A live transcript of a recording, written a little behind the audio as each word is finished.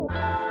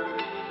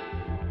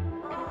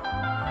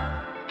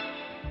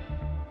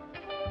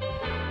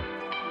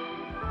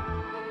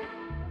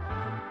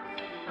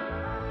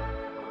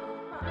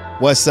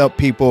What's up,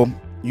 people?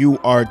 You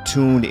are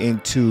tuned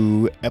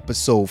into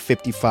episode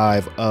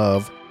 55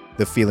 of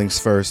the Feelings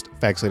First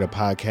Facts Later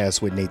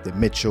podcast with Nathan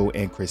Mitchell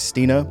and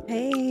Christina.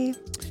 Hey.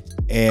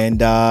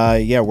 And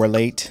we're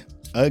late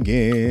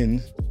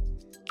again.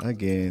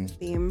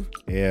 Theme.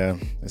 Yeah,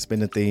 it's been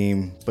the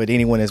theme. But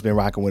anyone that's been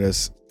rocking with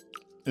us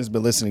has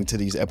been listening to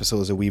these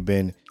episodes that we've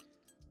been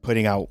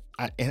putting out.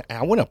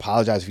 I want to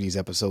apologize for these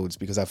episodes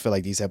because I feel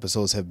like these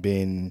episodes have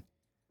been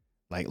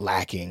like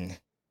lacking.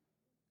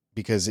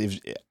 Because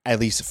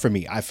at least for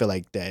me, I feel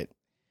like that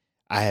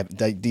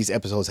these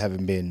episodes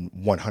haven't been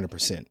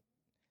 100%.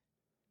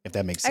 If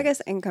that makes sense. I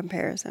guess in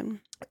comparison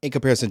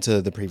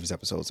to the previous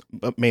episodes,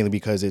 but mainly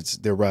because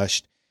they're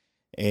rushed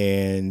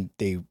and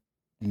they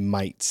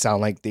might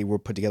sound like they were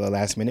put together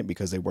last minute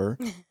because they were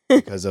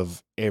because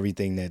of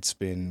everything that's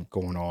been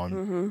going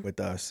on with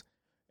us,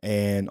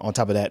 and on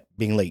top of that,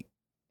 being late.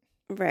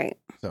 Right.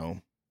 So,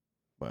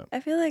 but I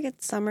feel like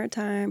it's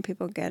summertime.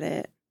 People get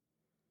it.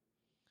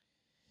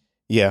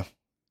 Yeah,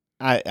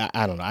 I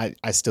don't know.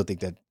 I still think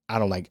that I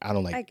don't like.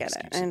 I get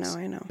excuses. it.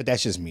 I know. But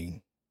that's just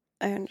me.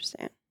 I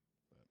understand.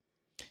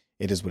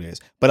 It is what it is.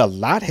 But a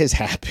lot has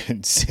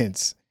happened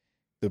since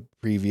the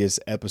previous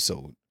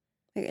episode.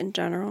 Like in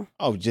general.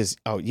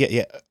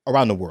 Yeah,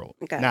 around the world.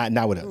 Okay.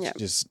 Not with us. Yep.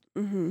 Just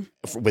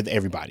with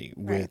everybody.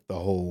 Right. With the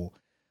whole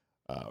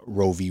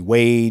Roe v.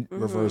 Wade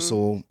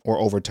reversal or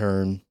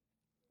overturn.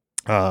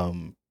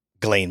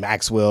 Ghislaine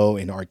Maxwell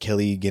and R.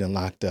 Kelly getting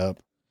locked up.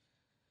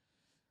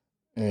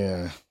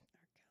 Yeah.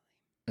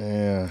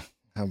 How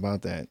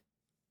about that?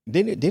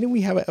 Didn't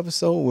we have an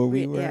episode where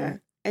we were? Yeah.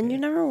 And you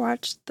never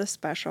watched the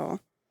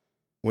special.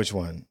 Which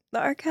one? The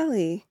R.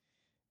 Kelly.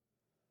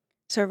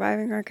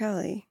 Surviving R.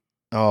 Kelly.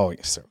 Oh,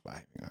 yeah,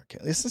 Surviving R.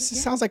 Kelly. This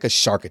sounds like a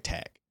shark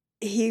attack.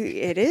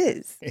 It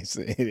is.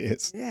 It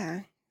is. Yeah.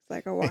 It's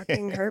like a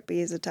walking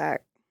herpes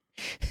attack.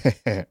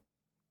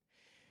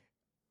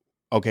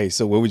 Okay,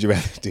 so what would you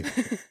rather do?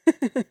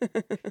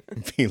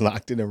 Be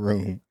locked in a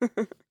room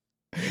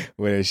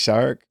with a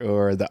shark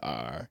or the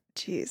R?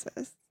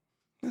 Jesus.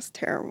 That's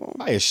terrible.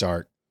 Probably a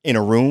shark. In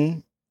a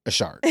room, a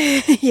shark.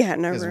 Yeah,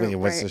 in a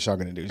room. What's the shark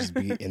going to do? Just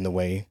be in the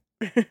way?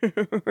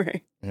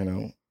 Right. You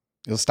know?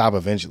 It'll stop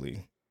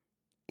eventually.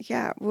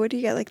 Yeah. What do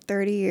you get, like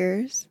 30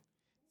 years?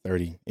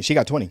 30. And she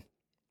got 20.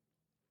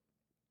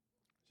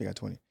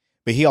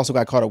 But he also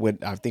got caught up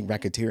with, I think,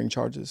 racketeering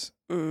charges.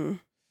 I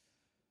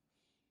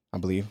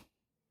believe.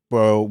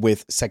 Well,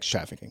 with sex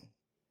trafficking.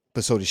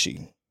 But so did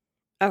she.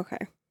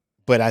 Okay.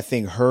 But I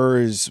think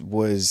hers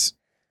was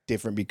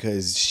different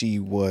because she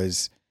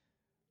was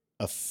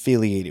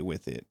affiliated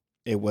with it.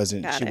 She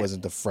wasn't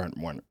the front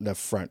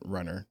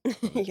runner.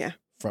 Yeah.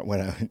 Front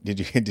runner. Did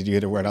you hear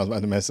the word I was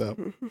about to mess up?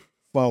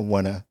 Front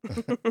runner.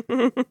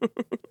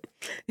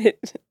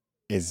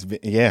 That's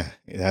what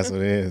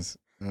it is.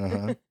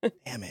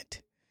 Damn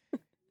it.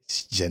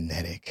 It's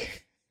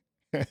genetic.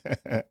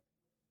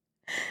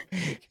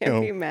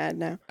 Can't be mad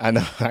now. I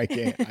know I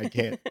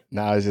can't.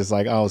 Now it's just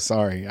like, oh,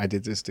 sorry, I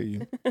did this to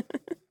you.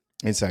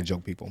 Inside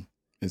joke, people.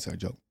 Inside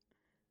joke.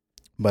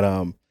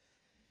 But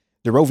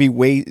the Roe v.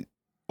 Wade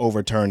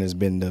overturn has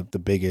been the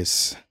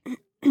biggest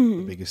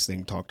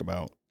thing talked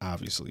about,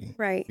 obviously.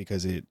 Right.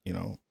 Because it,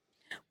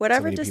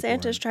 whatever so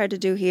DeSantis tried to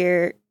do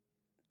here,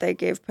 they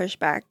gave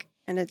pushback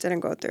and it didn't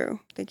go through.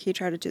 I think he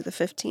tried to do the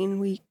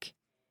 15-week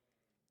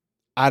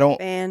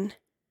ban.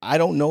 I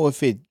don't know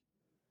if it.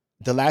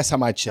 The last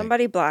time I checked,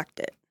 somebody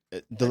blocked it.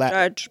 The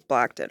judge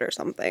blocked it or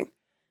something.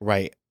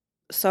 Right.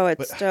 So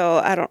it's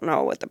still, I don't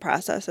know what the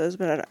process is,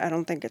 but I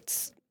don't think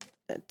it's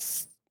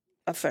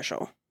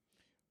official.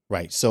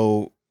 Right.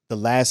 So the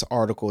last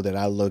article that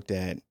I looked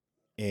at,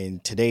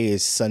 and today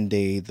is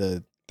Sunday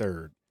the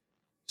 3rd.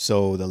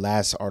 So the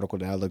last article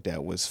that I looked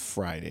at was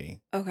Friday.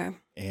 Okay.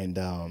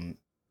 And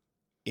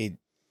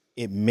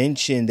it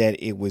mentioned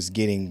that it was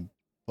getting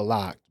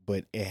blocked,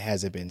 but it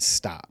hasn't been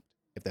stopped.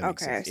 If that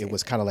makes sense. It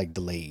was kind of like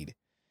delayed,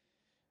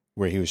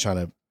 where he was trying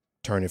to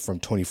turn it from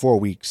 24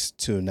 weeks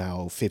to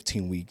now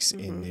 15 weeks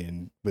and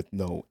then with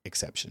no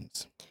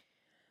exceptions.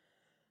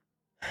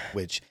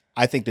 Which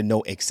I think the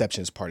no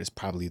exceptions part is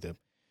probably the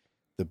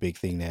big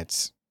thing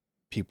that's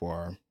people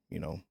are,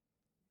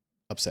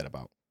 upset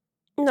about.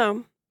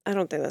 No, I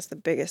don't think that's the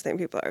biggest thing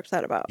people are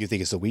upset about. You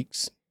think it's the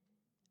weeks?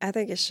 I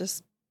think it's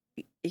just,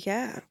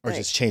 yeah. Or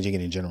just changing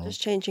it in general?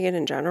 Just changing it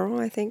in general,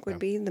 I think, would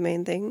be the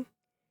main thing.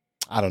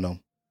 I don't know.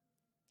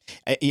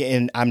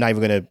 And I'm not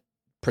even going to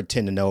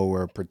pretend to know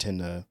or pretend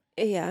to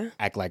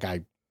act like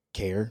I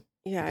care.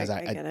 Yeah, because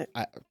I get it.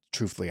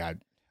 Truthfully, I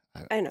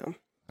know.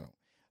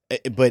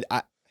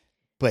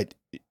 But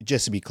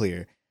just to be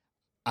clear,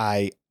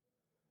 I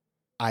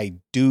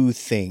do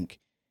think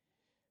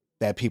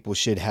that people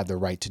should have the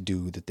right to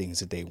do the things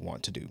that they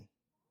want to do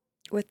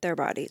with their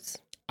bodies.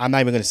 I'm not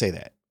even going to say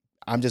that.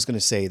 I'm just going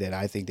to say that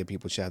I think that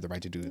people should have the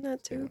right to do.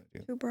 Not too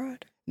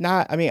broad.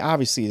 I mean,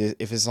 obviously,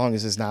 if as long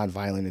as it's not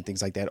violent and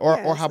things like that,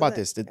 or how about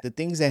this? The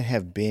things that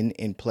have been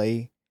in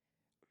play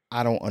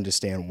I don't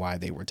understand why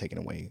they were taken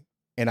away.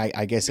 And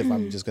I guess if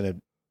I'm just gonna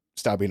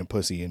stop being a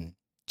pussy and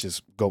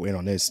just go in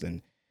on this,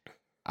 then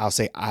I'll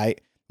say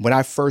when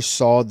I first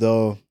saw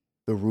the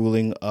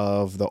ruling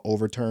of the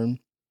overturn,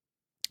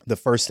 the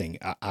first thing,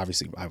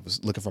 obviously, I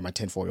was looking for my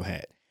tinfoil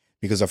hat,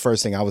 because the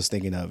first thing I was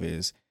thinking of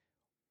is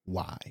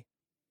why.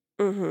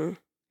 Mm-hmm.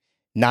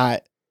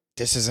 Not,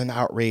 this is an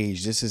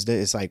outrage.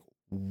 It's like,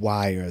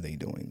 why are they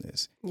doing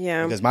this?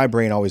 Yeah. Because my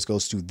brain always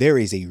goes to, there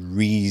is a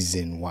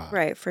reason why.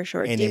 Right, for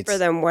sure. And deeper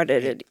than what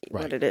it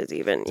right. is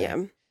even.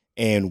 Exactly. Yeah.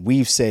 And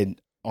we've said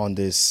on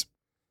this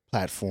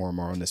platform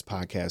or on this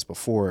podcast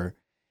before,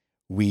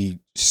 we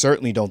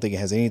certainly don't think it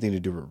has anything to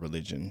do with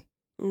religion.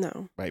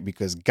 No. Right?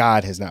 Because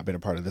God has not been a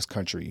part of this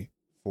country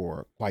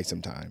for quite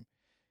some time.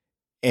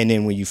 And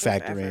then when you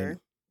factor in,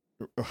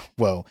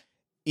 well,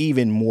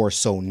 even more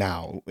so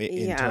now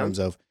in terms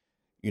of,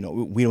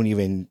 we don't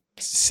even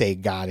say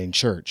God in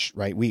church,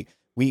 right? We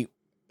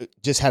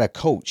just had a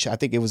coach. I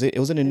think it was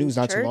in the news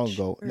not too long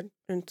ago.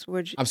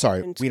 I'm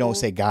sorry, we don't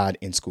say God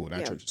in school,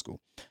 not church or school.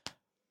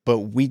 But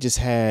we just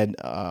had,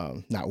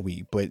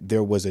 but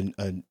there was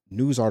a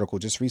news article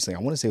just recently.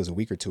 I want to say it was a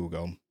week or two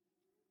ago.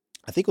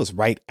 I think it was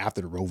right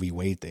after the Roe v.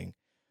 Wade thing.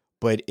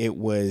 But it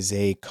was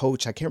a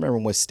coach. I can't remember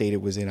what state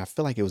it was in. I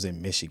feel like it was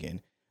in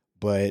Michigan.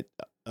 But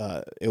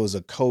it was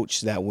a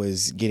coach that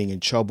was getting in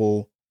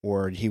trouble,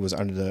 or he was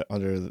under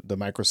the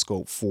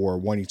microscope for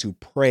wanting to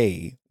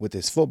pray with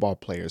his football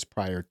players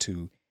prior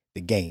to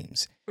the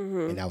games.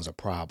 Mm-hmm. And that was a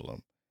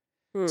problem.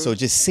 So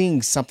just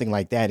seeing something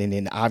like that, and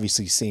then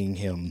obviously seeing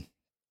him,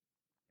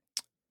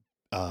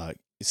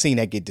 seeing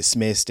that get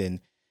dismissed, and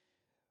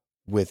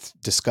with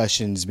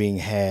discussions being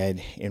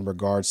had in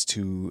regards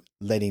to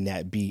letting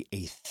that be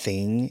a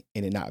thing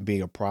and it not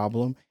being a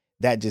problem,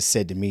 that just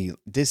said to me,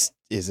 this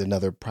is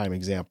another prime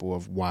example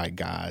of why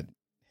God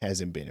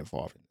hasn't been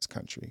involved in this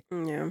country.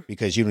 Yeah.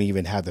 Because you don't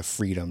even have the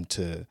freedom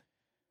to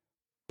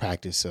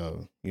practice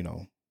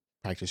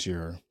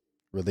your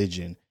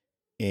religion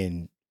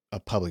in a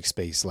public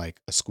space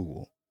like a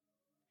school.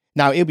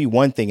 Now, it'd be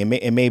one thing,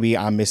 and maybe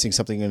I'm missing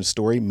something in the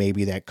story.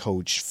 Maybe that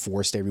coach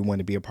forced everyone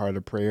to be a part of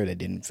the prayer that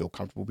didn't feel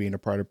comfortable being a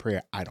part of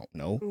prayer. I don't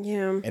know.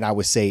 Yeah. And I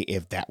would say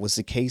if that was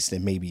the case,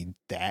 then maybe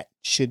that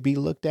should be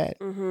looked at.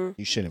 Mm-hmm.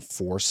 You shouldn't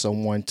force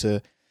someone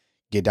to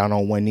get down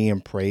on one knee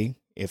and pray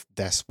if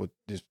that's what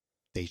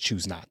they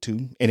choose not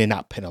to, and then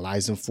not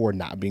penalize them for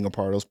not being a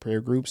part of those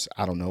prayer groups.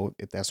 I don't know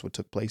if that's what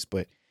took place,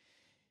 but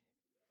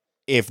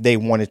if they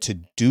wanted to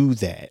do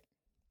that,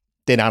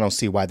 then I don't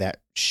see why that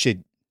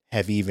should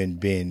have even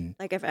been,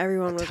 like, if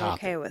everyone was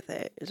okay with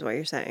it, is what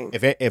you're saying.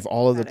 If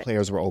all of the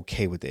players were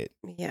okay with it,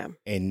 yeah,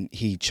 and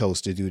he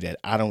chose to do that,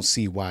 I don't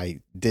see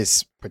why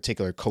this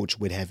particular coach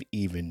would have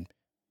even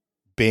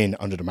been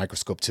under the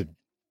microscope to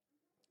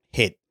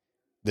hit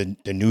the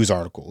news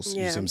articles.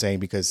 You see what I'm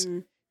saying? Because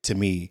to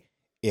me,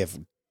 if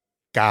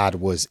God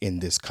was in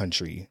this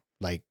country,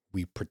 like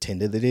we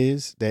pretended it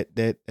is, that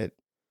it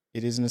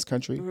is in this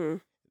country,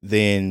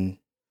 then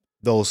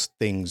those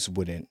things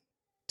wouldn't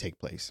take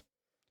place.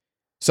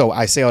 So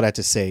I say all that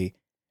to say,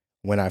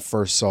 when I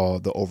first saw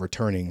the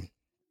overturning,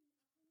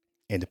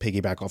 and to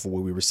piggyback off of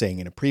what we were saying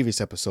in a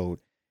previous episode,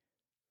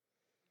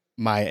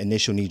 my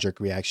initial knee-jerk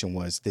reaction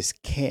was, this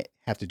can't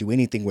have to do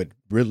anything with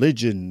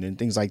religion and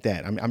things like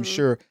that. I'm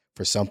sure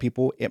for some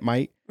people it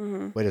might,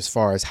 but as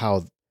far as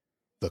how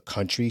the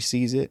country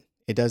sees it,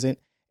 it doesn't.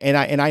 And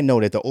I know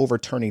that the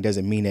overturning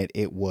doesn't mean that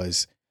it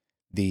was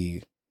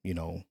the,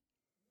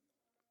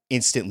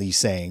 instantly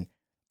saying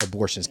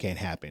abortions can't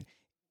happen.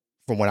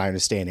 From what I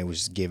understand, it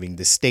was giving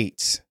the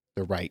states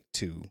the right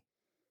to.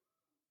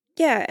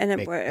 Yeah, and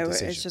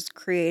it's just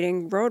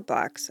creating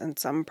roadblocks, and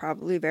some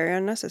probably very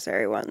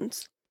unnecessary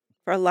ones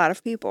for a lot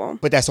of people.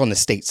 But that's on the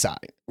state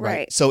side,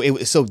 right? So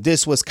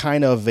this was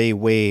kind of a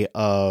way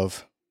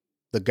of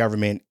the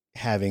government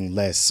having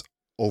less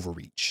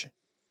overreach,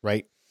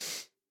 right,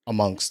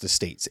 amongst the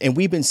states. And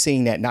we've been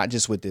seeing that not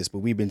just with this, but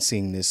we've been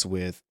seeing this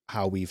with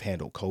how we've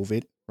handled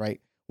COVID,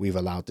 right? We've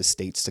allowed the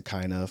states to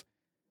kind of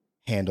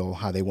handle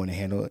how they want to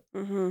handle it.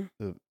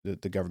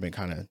 The government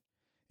kind of,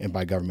 and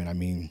by government I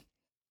mean,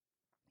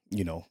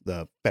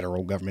 the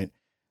federal government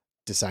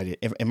decided.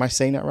 Am I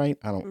saying that right?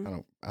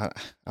 I'm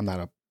not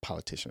a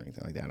politician or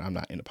anything like that. I'm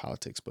not into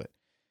politics, but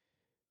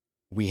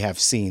we have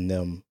seen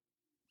them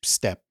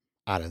step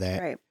out of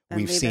that. Right.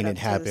 We've seen it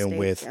happen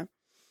with,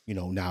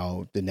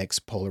 now the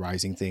next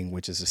polarizing thing,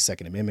 which is the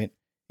Second Amendment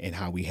and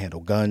how we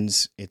handle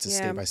guns. It's a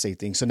state by state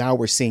thing. So now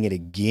we're seeing it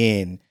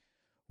again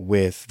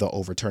with the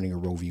overturning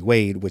of Roe v.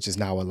 Wade, which is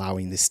now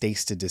allowing the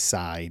states to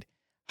decide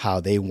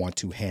how they want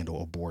to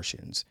handle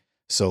abortions.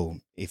 So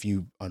if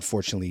you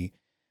unfortunately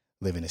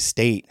live in a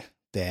state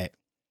that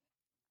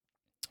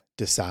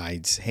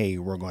decides, hey,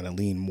 we're going to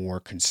lean more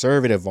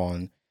conservative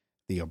on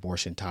the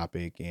abortion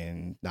topic,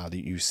 and now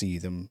that you see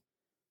them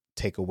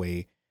take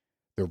away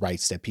the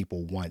rights that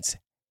people once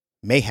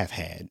may have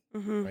had,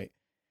 right,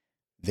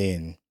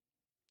 then,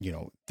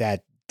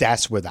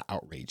 that's where the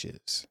outrage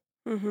is.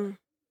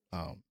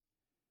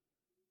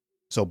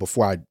 So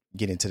before I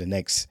get into the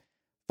next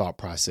thought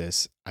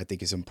process, I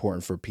think it's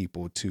important for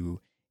people to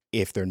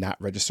if they're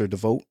not registered to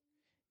vote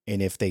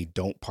and if they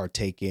don't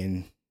partake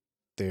in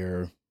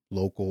their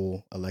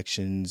local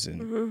elections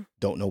and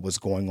don't know what's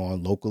going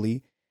on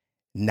locally.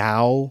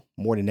 Now,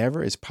 more than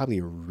ever, is probably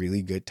a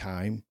really good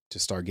time to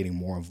start getting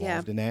more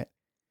involved in that.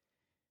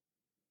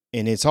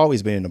 And it's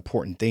always been an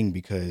important thing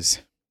because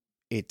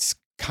it's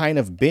kind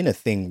of been a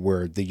thing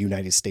where the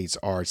United States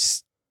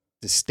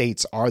the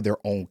states are their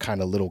own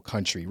kind of little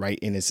country, right?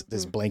 And it's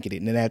this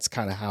blanketed. And that's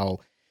kind of how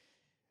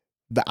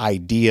the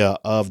idea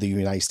of the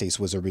United States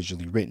was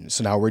originally written.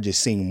 So now we're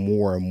just seeing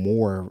more and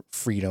more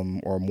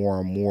freedom or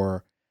more and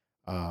more,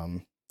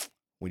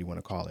 what do you want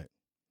to call it?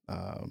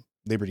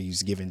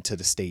 Liberties given to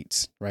the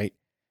states, right?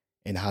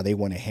 And how they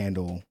want to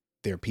handle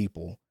their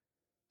people.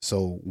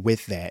 So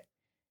with that,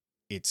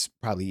 it's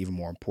probably even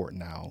more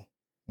important now,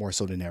 more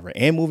so than ever,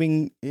 and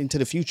moving into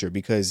the future,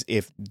 because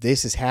if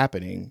this is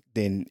happening,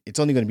 then it's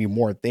only going to be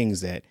more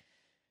things that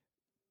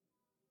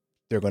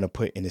they're going to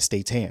put in the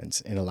state's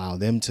hands and allow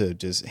them to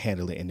just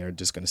handle it, and they're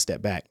just going to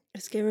step back.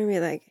 It's giving me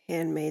like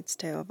Handmaid's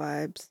Tale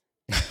vibes.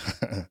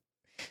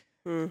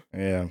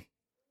 Yeah.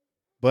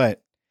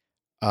 But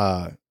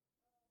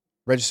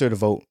register to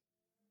vote,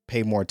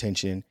 pay more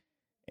attention,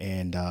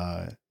 and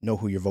know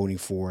who you're voting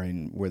for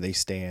and where they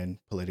stand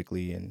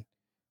politically. And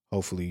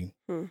hopefully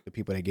the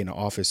people that get in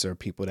office are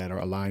people that are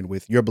aligned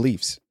with your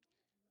beliefs.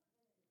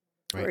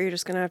 Right? Or you're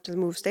just going to have to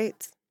move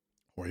states.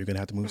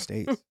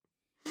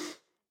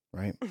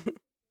 Right?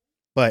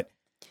 But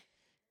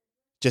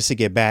just to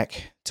get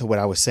back to what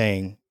I was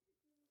saying,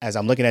 as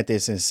I'm looking at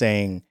this and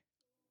saying,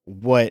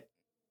 what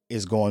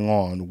is going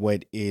on?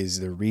 What is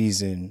the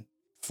reason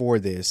for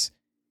this?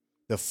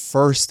 The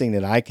first thing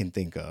that I can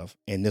think of,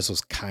 and this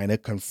was kind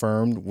of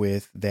confirmed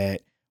with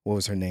that, what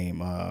was her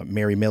name?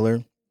 Mary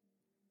Miller,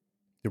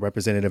 the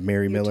representative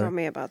Mary Miller. You told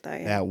me about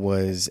that, yeah. That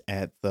was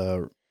at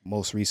the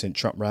most recent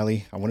Trump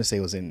rally. I want to say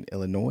it was in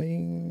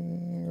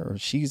Illinois, or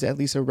she's at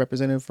least a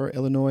representative for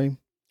Illinois.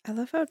 I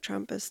love how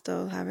Trump is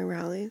still having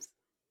rallies.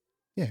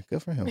 Yeah,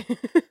 good for him.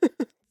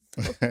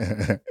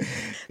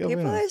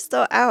 People are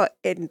still out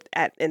in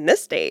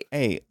this state.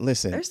 Hey,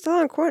 listen. They're still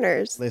on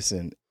corners.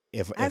 Listen,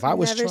 if I was Trump,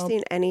 I've never Trump,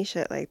 seen any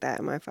shit like that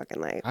in my fucking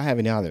life. I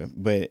haven't either.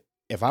 But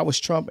if I was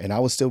Trump and I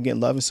was still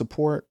getting love and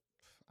support,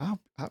 I'll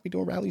be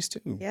doing rallies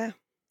too. Yeah.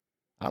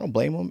 I don't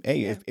blame him.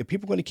 Hey, if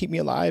people are going to keep me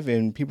alive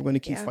and people are going to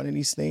keep funding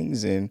these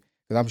things, and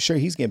because I'm sure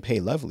he's getting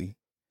paid lovely.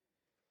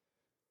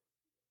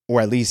 Or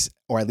at least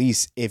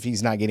if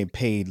he's not getting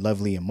paid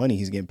lovely in money,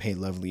 he's getting paid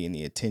lovely in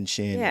the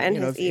attention. Yeah, and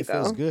his ego. It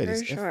feels good. For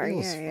It sure.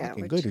 feels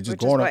fucking good. Which is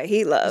what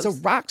he loves. He's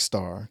a rock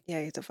star.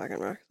 Yeah, he's a fucking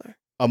rock star.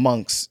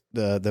 Amongst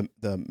the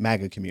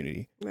MAGA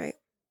community.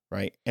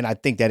 Right. And I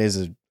think that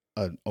is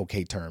an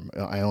okay term.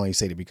 I only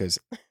say it because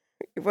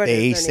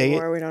they say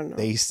it. We don't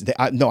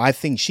know. No, I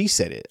think she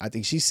said it. I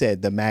think she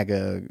said the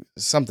MAGA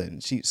something.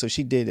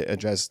 She did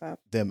address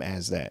them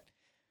as that.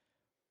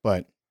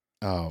 But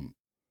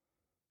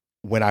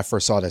when I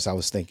first saw this, I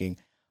was thinking,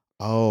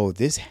 oh,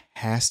 this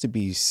has to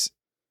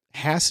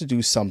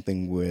do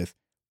something with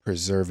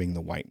preserving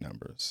the white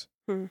numbers.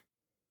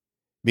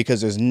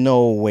 Because there's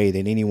no way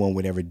that anyone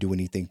would ever do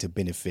anything to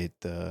benefit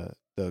the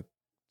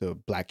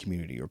black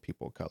community or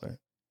people of color.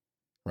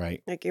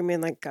 Right. Like, you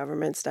mean like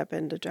government step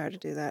in to try to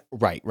do that?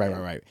 Right.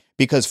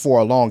 Because for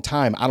a long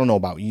time, I don't know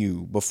about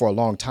you, but for a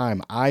long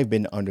time, I've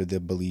been under the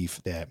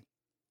belief that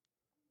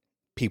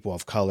people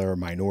of color,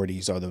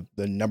 minorities are the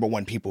number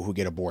one people who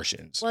get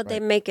abortions. Well, they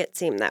make it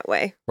seem that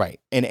way. Right.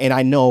 And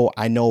I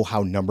know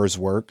how numbers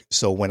work.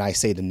 So when I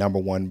say the number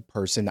one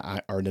person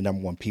or the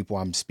number one people,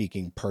 I'm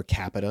speaking per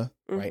capita,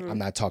 right? I'm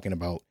not talking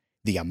about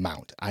the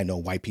amount. I know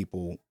white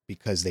people,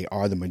 because they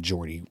are the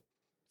majority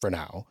for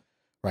now,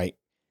 right?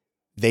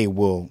 They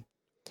will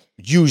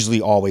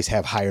usually always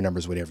have higher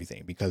numbers with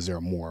everything because there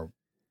are more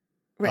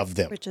of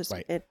them. Which is,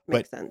 right? It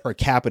makes sense. Per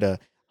capita,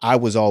 I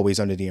was always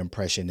under the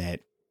impression that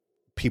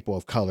people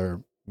of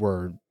color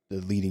were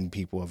the leading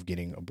people of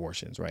getting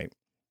abortions, right?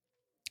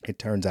 It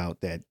turns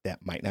out that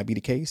might not be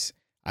the case.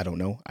 I don't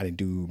know. I didn't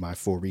do my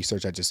full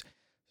research. I just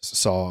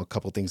saw a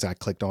couple things I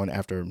clicked on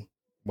after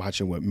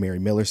watching what Mary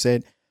Miller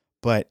said.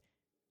 But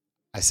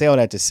I say all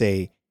that to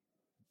say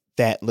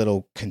that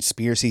little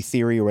conspiracy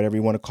theory or whatever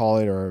you want to call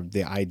it, or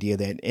the idea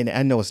that, and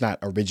I know it's not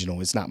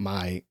original, it's not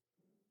my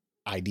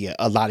idea.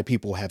 A lot of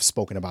people have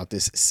spoken about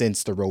this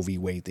since the Roe v.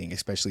 Wade thing,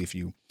 especially if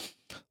you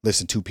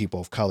listen to people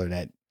of color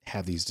that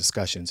have these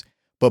discussions.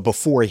 But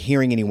before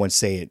hearing anyone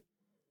say it,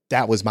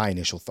 that was my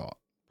initial thought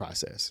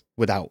process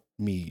without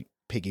me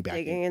piggybacking.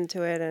 Digging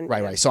into it. And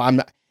right. So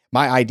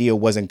my idea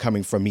wasn't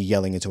coming from me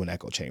yelling into an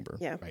echo chamber.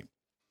 Yeah. Right.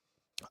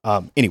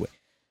 Anyway,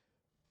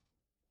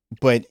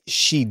 but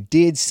she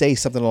did say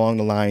something along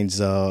the lines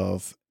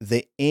of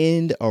the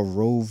end of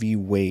Roe v.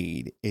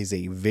 Wade is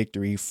a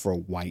victory for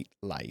white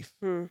life.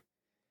 And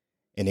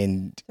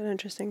then, that's an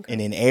interesting quote. And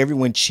then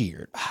everyone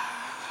cheered.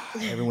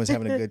 Everyone's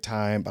having a good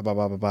time, blah, blah,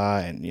 blah, blah, blah.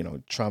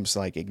 And, Trump's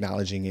like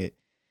acknowledging it.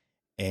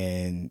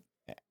 And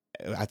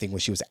I think when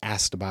she was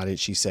asked about it,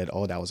 she said,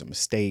 oh, that was a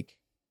mistake.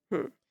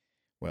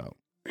 Well,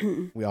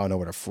 We all know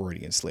what a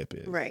Freudian slip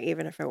is. Right.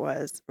 Even if it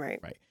was. Right.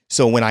 Right.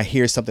 So when I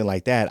hear something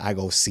like that, I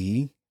go,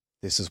 see,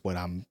 this is what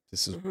I'm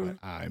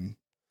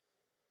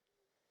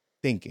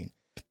thinking.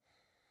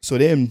 So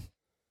then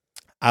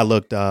I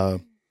looked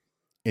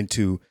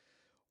into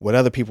what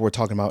other people were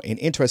talking about. And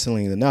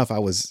interestingly enough, I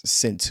was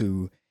sent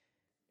to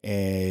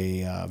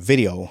a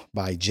video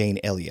by Jane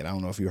Elliott. I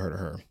don't know if you heard of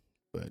her,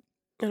 but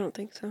I don't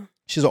think so.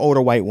 She's an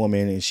older white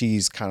woman, and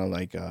she's kind of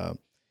like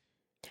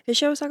Is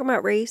she always talking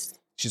about race?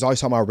 She's always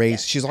talking about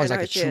race. Yeah, she's always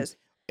like a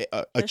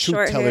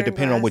truth teller,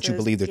 depending on what you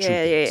believe the truth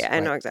is. Yeah, I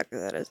know exactly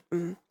what that is.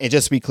 Mm-hmm. And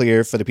just to be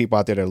clear, for the people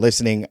out there that are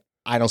listening,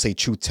 I don't say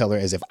truth teller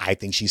as if I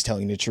think she's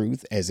telling the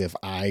truth, as if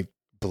I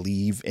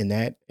believe in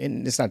that.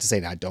 And it's not to say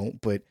that I don't,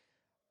 but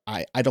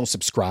I don't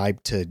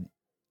subscribe to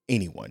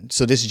anyone.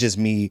 So this is just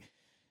me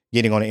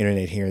getting on the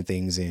internet, hearing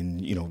things,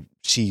 and, you know,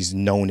 she's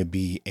known to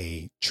be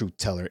a truth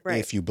teller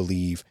if you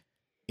believe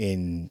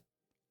in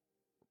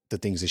the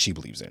things that she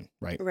believes in,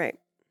 right? Right.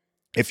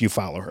 If you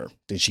follow her,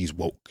 then she's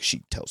woke.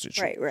 She tells the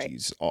truth. Right.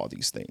 She's all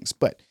these things.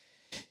 But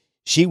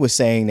she was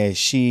saying that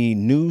she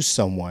knew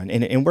someone,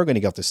 and we're going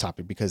to get off this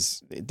topic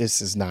because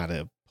this is not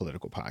a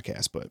political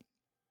podcast, but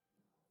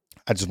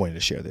I just wanted to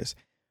share this.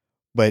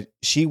 But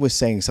she was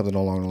saying something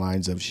along the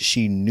lines of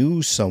she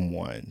knew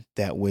someone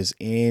that was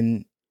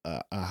in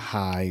a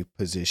high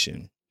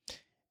position.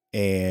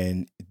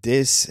 And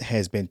this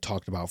has been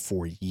talked about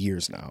for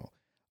years now,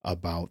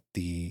 about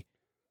the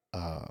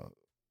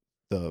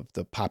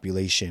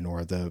population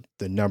or the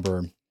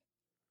number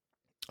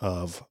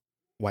of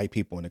white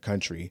people in the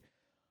country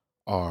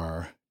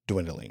are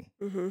dwindling,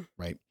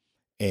 right?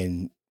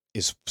 And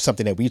it's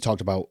something that we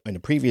talked about in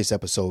the previous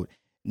episode,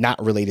 not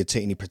related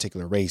to any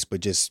particular race, but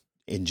just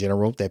in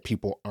general, that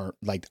people aren't,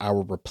 like,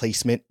 our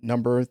replacement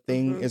number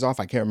thing is off.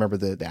 I can't remember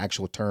the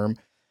actual term,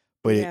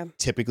 but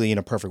typically in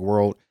a perfect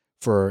world,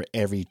 for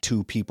every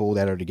two people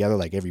that are together,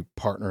 like every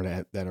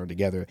partner that are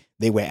together,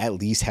 they would at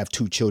least have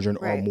two children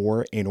or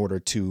more in order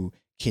to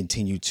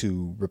continue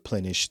to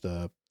replenish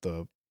the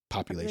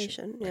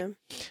population. Right?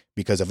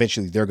 Because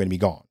eventually they're going to be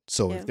gone.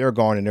 So if they're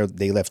gone and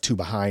they left two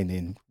behind,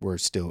 then we're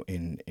still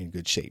in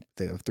good shape.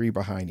 They have three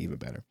behind, even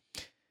better.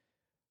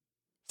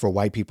 For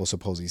white people,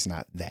 supposedly it's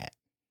not that,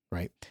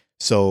 right?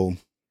 So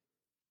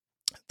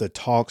the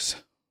talks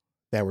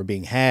that were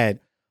being had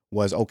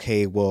was,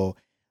 okay, well,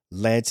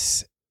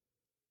 let's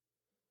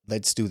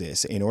do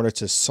this. In order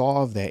to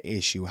solve that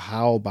issue,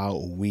 how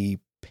about we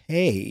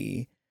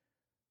pay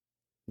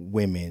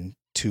women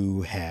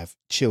to have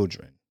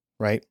children,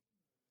 right?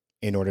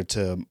 In order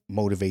to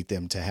motivate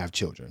them to have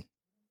children,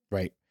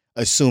 right?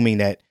 Assuming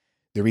that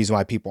the reason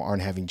why people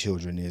aren't having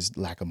children is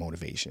lack of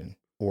motivation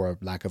or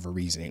lack of a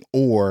reasoning,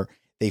 or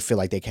they feel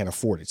like they can't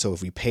afford it. So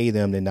if we pay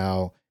them, then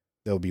now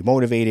they'll be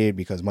motivated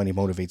because money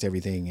motivates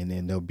everything, and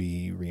then they'll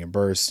be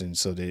reimbursed. And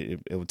so that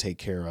it will take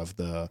care of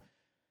the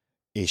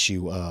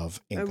issue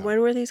of income.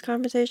 When were these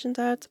conversations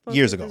had?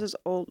 Years ago. This is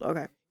old.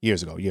 Okay.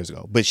 Years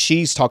ago. But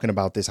she's talking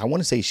about this. I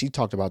want to say she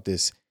talked about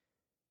this,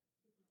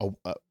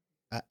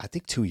 I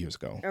think 2 years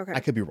ago. Okay.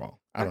 I could be wrong.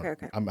 I don't know.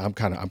 Okay. I'm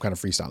kind of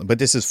freestyling, but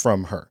this is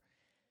from her.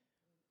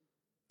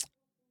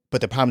 But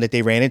the problem that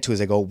they ran into is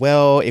they go,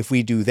 well, if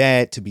we do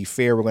that, to be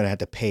fair, we're going to have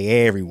to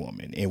pay every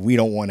woman, and we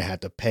don't want to have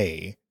to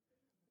pay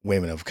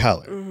women of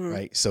color,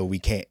 right? So we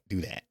can't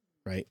do that,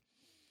 right?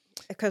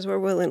 Because we're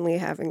willingly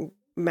having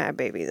mad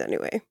babies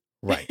anyway.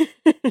 Right.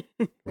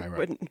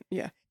 Right.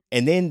 Yeah.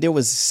 And then there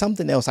was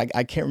something else. I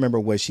can't remember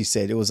what she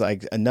said. It was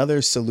like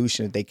another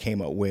solution that they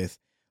came up with,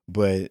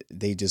 but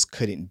they just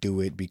couldn't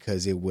do it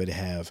because it would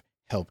have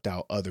helped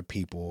out other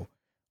people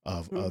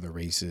of other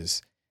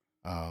races.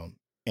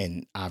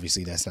 And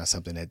obviously that's not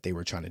something that they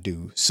were trying to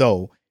do.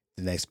 So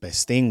the next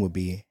best thing would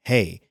be,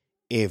 hey,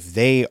 if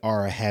they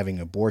are having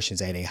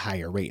abortions at a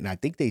higher rate, and I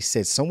think they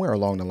said somewhere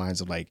along the lines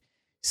of like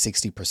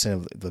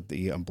 60% of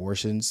the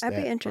abortions. I'd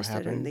be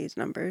interested in these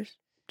numbers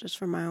just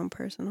for my own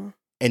personal.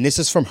 And this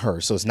is from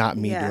her, so it's not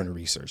me doing the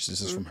research.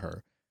 This is from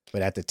her.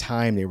 But at the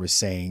time, they were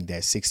saying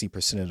that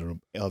 60%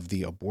 of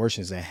the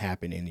abortions that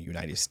happen in the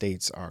United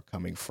States are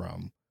coming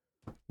from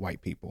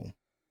white people,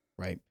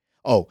 right?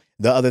 Oh,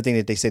 the other thing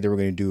that they said they were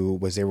going to do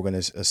was they were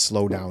going to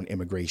slow down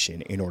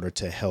immigration in order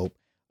to help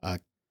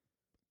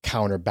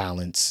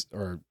counterbalance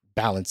or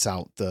balance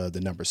out the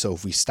number. So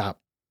if we stop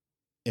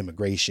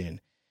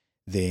immigration,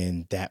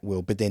 then that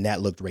will, but then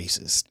that looked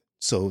racist.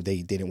 So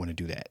they didn't want to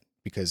do that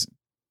because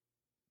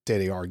there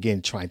they are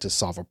again trying to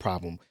solve a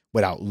problem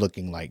without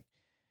looking like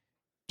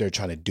they're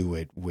trying to do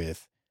it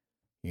with,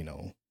 you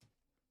know,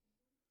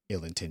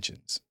 ill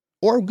intentions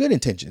or good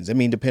intentions. I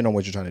mean, depending on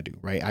what you're trying to do,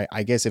 right?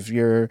 I guess if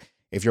you're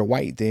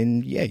white,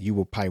 then yeah, you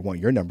will probably want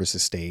your numbers to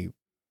stay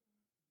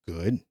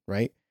good,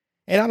 right?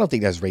 And I don't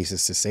think that's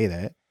racist to say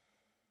that.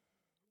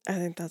 I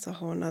think that's a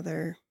whole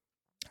nother.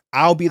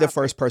 I'll be the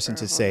first person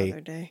to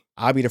say,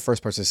 I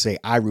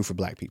root for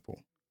black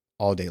people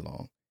all day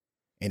long.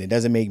 And it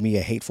doesn't make me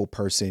a hateful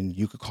person.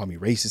 You could call me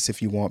racist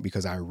if you want,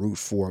 because I root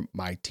for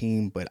my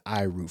team, but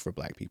I root for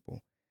black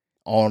people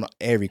on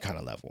every kind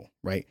of level,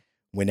 right?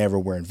 whenever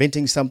we're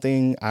inventing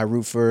something, I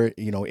root for it.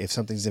 If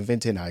something's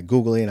invented, I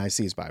Google it and I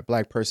see it's by a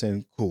Black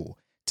person. Cool.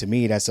 To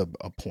me, that's a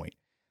point.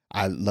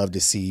 I love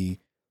to see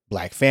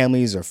Black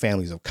families or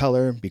families of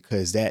color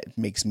because that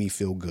makes me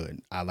feel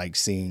good. I like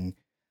seeing,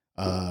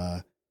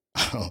 I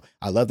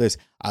love this.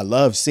 I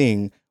love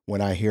seeing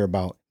when I hear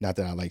about, not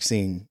that I like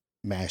seeing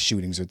mass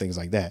shootings or things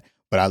like that,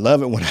 but I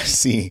love it when I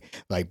see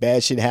like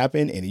bad shit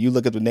happen and you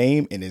look at the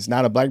name and it's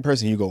not a Black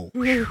person, you go,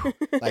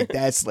 like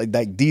that's like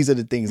these are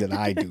the things that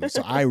I do.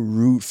 So I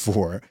root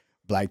for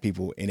Black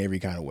people in every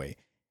kind of way.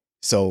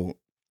 So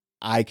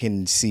I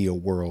can see a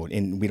world,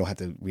 and we don't have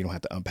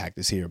to unpack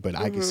this here, but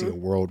I can see a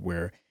world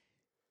where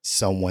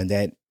someone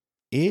that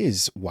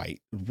is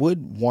white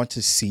would want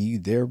to see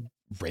their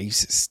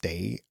race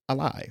stay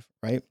alive,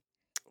 right?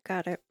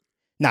 Got it.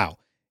 Now,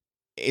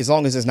 as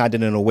long as it's not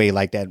done in a way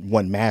like that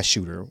one mass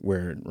shooter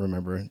where,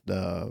 remember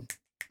the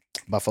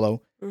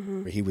Buffalo,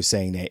 where he was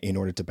saying that in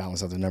order to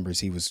balance out the numbers,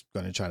 he was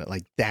going to try to,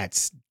 like,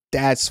 that's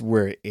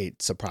where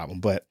it's a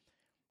problem. But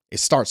it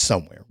starts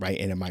somewhere, right?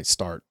 And it might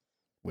start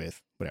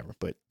with whatever,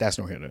 but that's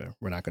no here nor there.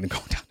 We're not going to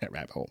go down that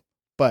rabbit hole.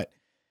 But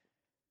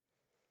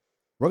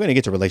we're going to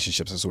get to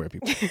relationships, I swear,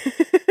 people.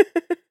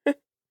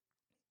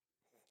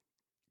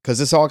 Because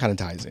this all kind of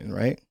ties in,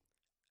 right?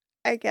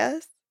 I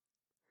guess.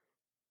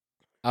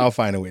 I'll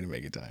find a way to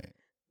make it tie in.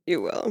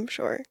 You will, I'm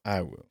sure.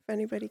 I will. If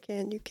anybody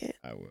can, you can.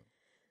 I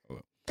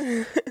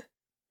will.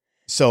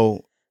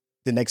 So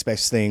the next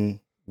best thing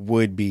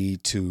would be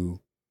to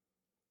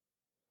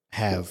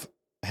have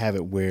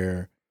it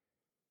where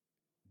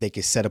they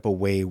could set up a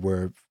way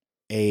where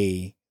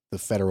the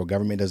federal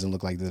government doesn't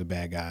look like they're the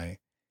bad guy,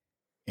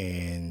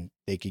 and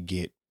they could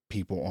get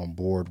people on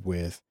board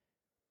with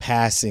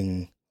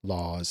passing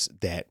laws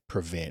that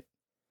prevent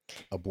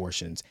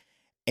abortions.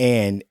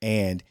 And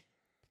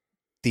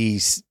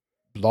these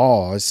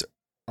laws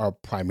are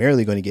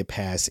primarily going to get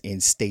passed in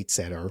states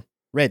that are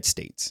red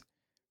states.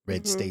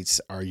 Red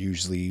states are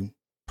usually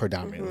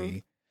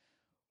predominantly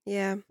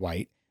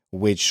white,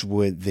 which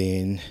would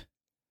then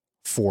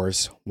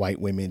force white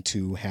women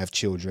to have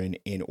children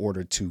in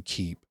order to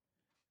keep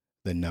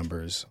the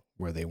numbers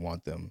where they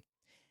want them.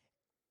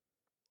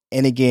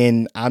 And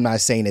again, I'm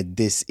not saying that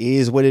this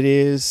is what it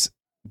is,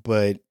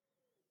 but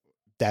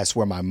that's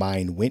where my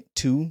mind went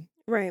to.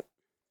 Right.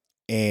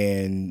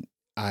 And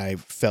I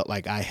felt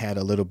like I had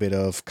a little bit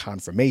of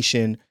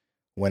confirmation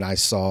when I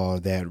saw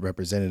that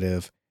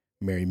Representative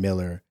Mary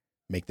Miller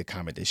make the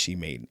comment that she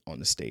made on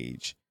the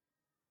stage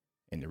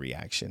and the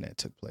reaction that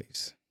took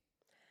place.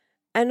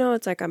 I know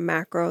it's like a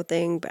macro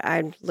thing, but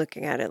I'm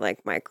looking at it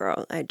like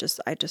micro. I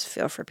just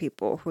feel for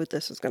people who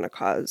this is going to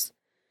cause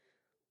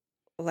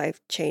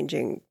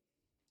life-changing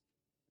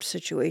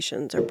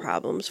situations or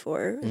problems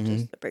for.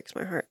 It breaks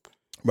my heart.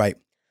 Right.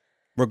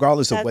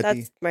 Regardless of what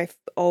that's my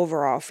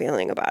overall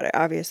feeling about it.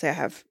 Obviously, I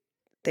have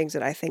things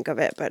that I think of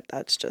it, but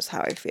that's just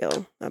how I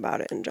feel about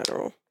it in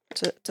general.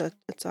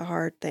 It's a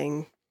hard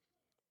thing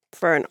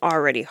for an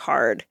already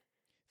hard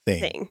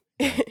thing.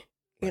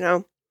 You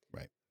know?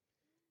 Right.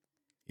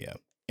 Yeah.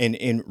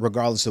 And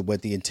regardless of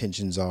what the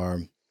intentions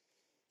are,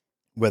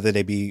 whether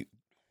they be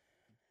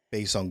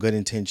based on good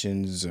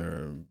intentions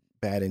or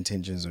bad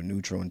intentions or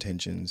neutral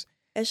intentions,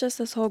 it's just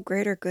this whole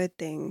greater good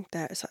thing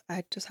that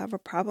I just have a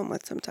problem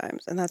with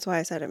sometimes. And that's why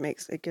I said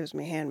it gives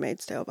me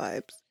Handmaid's Tale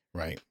vibes.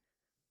 Right.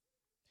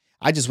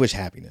 I just wish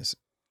happiness.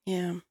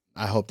 Yeah.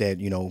 I hope that,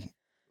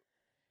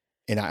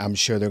 and I'm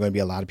sure there are going to be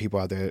a lot of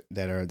people out there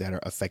that are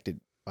affected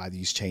by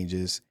these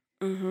changes.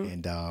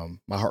 And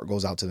my heart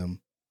goes out to them.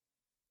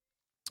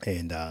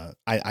 And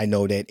I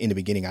know that in the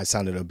beginning I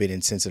sounded a bit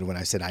insensitive when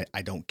I said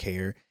I don't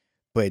care.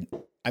 But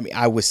I mean,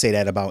 I would say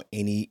that about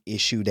any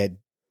issue that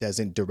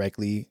doesn't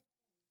directly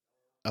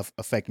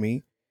affect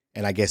me.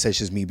 And I guess that's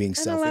just me being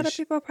selfish. A lot of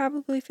people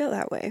probably feel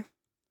that way.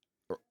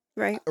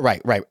 Right.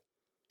 Right.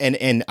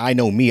 And I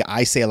know me,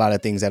 I say a lot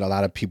of things that a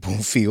lot of people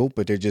feel,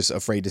 but they're just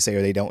afraid to say,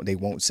 or they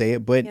won't say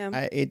it. But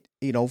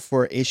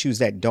for issues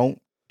that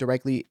don't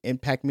directly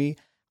impact me,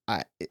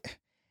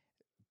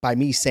 by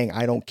me saying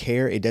I don't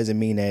care, it doesn't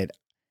mean that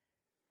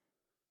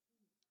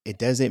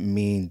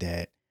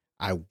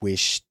I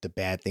wish the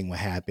bad thing would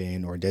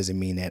happen, or it doesn't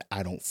mean that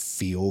I don't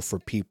feel for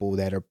people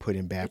that are put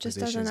in bad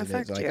positions. Doesn't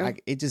affect you.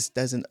 It just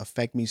doesn't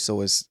affect me.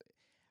 So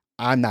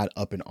I'm not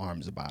up in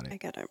arms about it. I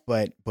get it.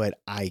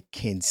 But I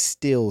can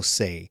still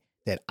say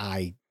that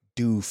I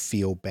do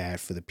feel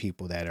bad for the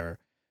people that are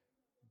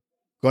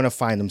going to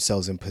find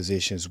themselves in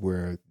positions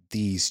where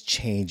these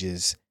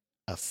changes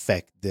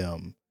affect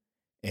them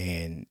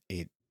and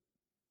it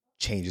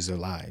changes their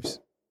lives,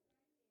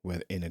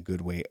 whether in a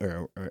good way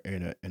or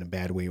in a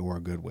bad way or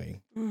a good way.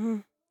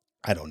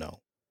 I don't know.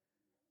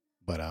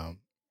 But I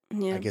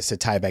guess to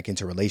tie back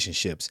into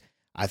relationships,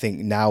 I think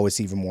now it's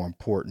even more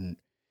important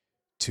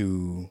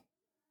to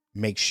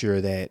make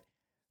sure that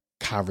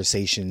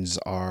conversations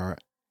are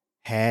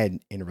had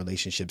in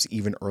relationships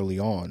even early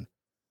on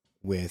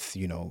with,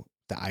 the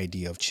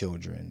idea of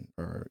children,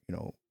 or,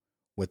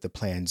 what the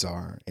plans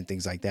are and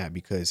things like that,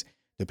 because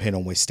depending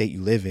on what state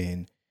you live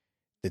in,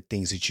 the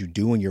things that you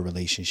do in your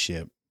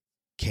relationship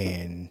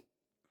can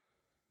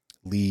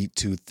lead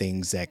to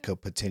things that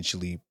could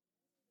potentially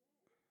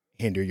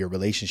hinder your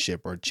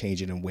relationship or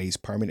change it in ways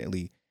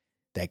permanently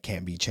that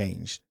can't be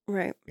changed.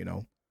 Right. You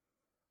know?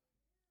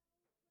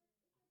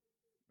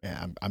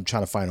 Yeah, I'm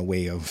trying to find a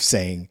way of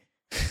saying,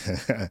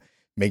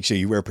 make sure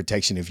you wear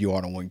protection if you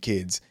all don't want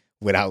kids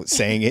without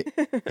saying it.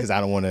 Cause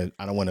I don't want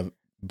to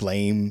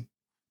blame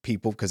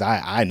people. Cause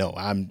I know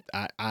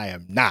I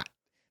am not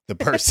the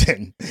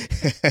person.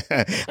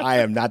 I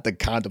am not the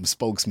condom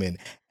spokesman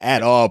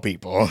at all,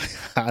 people.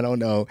 I don't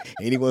know.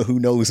 Anyone who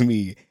knows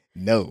me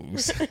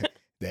knows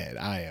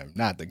that I am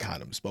not the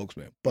condom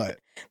spokesman, but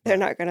they're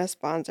not going to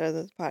sponsor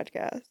this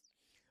podcast.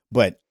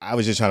 But I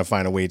was just trying to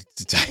find a way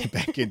to tie it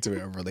back into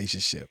a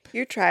relationship.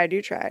 You tried.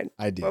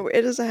 I did. But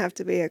it doesn't have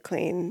to be a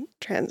clean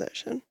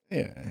transition.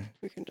 Yeah.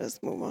 We can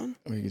just move on.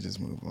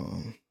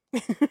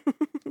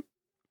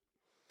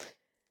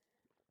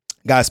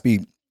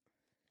 Godspeed.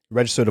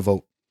 Register to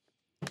vote.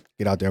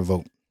 Get out there and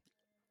vote.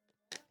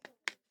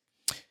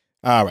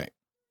 All right.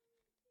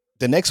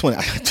 The next one,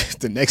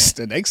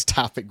 the next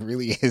topic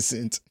really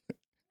isn't.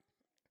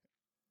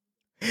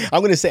 I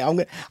want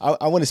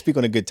to speak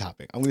on a good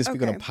topic. I'm going to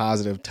speak on a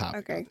positive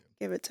topic. Okay,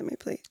 give it to me,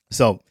 please.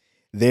 So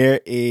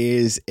there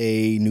is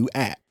a new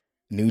app,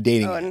 new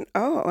dating app.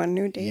 A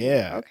new dating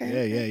app.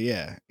 Okay.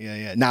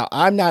 Yeah. Now,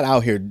 I'm not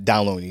out here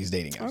downloading these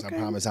dating apps. Okay. I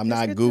promise. I'm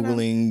not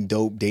Googling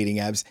dope dating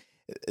apps.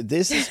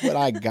 This is what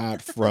I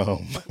got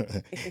from.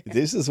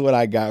 This is what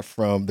I got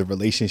from the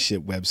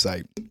relationship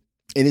website,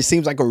 and it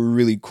seems like a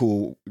really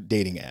cool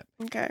dating app.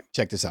 Okay.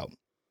 Check this out.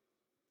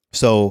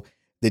 So.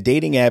 The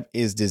dating app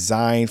is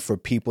designed for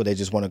people that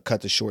just want to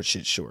cut the short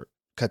shit short.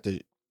 Cut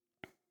the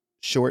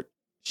short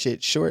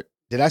shit short.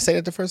 Did I say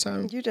that the first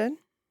time? You did.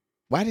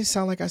 Why did it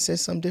sound like I said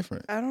something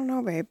different? I don't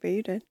know, babe, but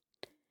you did.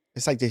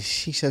 It's like the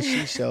she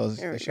shows,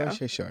 the short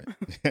shit short.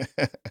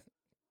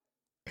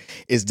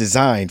 It's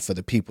designed for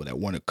the people that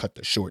want to cut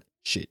the short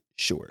shit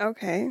short.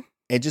 Okay.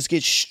 And just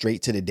get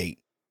straight to the date.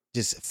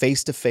 Just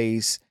face to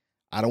face.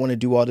 I don't want to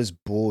do all this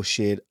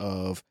bullshit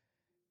of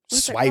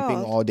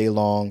swiping all day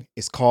long.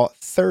 It's called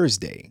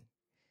Thursday.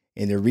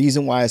 And the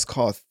reason why it's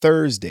called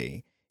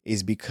Thursday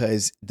is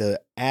because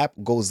the app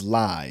goes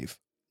live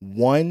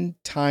one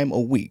time a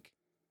week.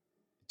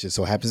 It just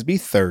so happens to be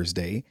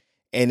Thursday.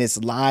 And it's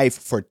live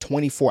for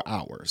 24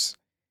 hours.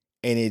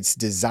 And it's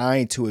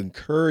designed to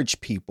encourage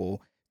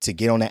people to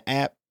get on the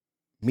app,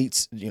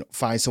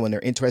 find someone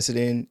they're interested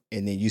in,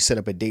 and then you set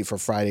up a date for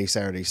Friday,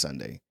 Saturday,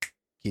 Sunday.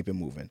 Keep it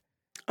moving.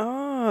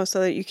 Oh,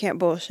 so that you can't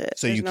bullshit.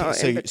 So you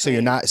can't, so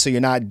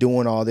you're not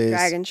doing all this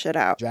dragging shit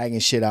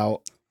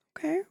out.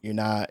 Okay. You're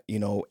not,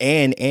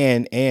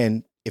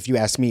 and if you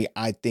ask me,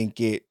 I think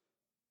it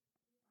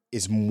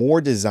is more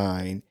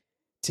designed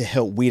to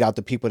help weed out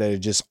the people that are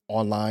just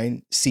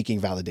online seeking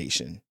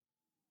validation.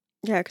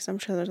 Yeah, because I'm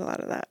sure there's a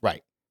lot of that.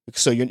 Right.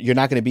 So you're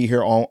not going to be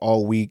here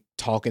all week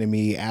talking to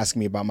me,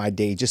 asking me about my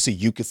day, just so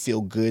you could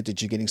feel good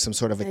that you're getting some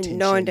sort of attention.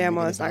 Knowing damn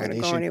well it's not going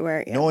to go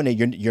anywhere. Yeah. Knowing that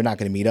you're not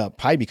going to meet up,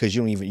 probably because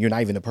you're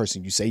not even the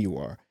person you say you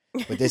are.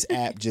 But this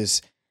app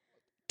just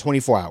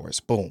 24 hours,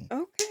 boom.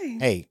 Okay.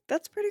 Hey,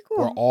 that's pretty cool.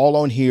 We're all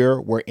on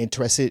here. We're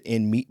interested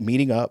in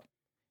meeting up.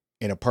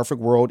 In a perfect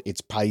world,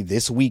 it's probably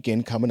this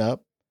weekend coming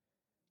up.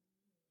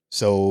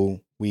 So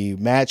we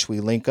match,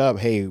 we link up.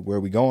 Hey, where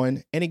are we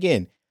going? And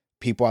again,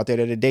 people out there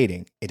that are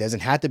dating, it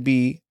doesn't have to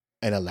be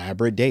an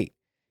elaborate date.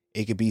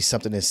 It could be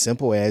something as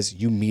simple as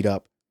you meet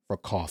up for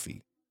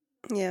coffee.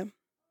 Yeah.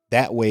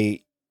 That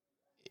way,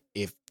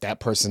 if that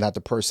person's not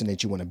the person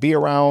that you want to be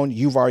around,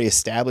 you've already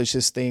established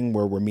this thing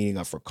where we're meeting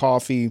up for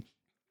coffee.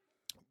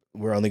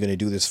 We're only going to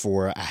do this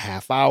for a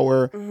half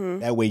hour. Mm-hmm.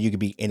 That way you could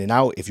be in and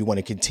out. If you want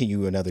to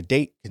continue another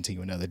date.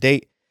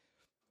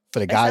 For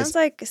the guys. It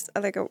sounds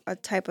like a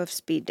type of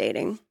speed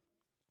dating.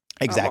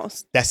 Exactly.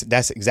 Almost.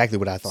 That's exactly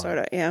what I thought. Sort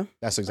of, yeah.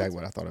 That's exactly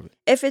what I thought of it.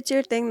 If it's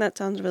your thing, that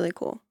sounds really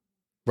cool.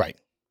 Right.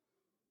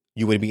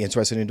 You wouldn't be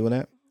interested in doing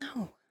that?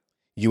 No.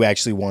 You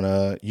actually want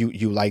to,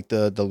 you like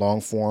the long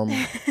form?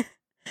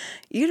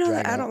 You know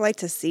that I don't like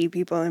to see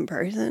people in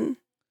person.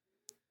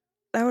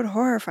 That would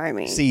horrify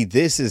me. See,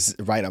 this is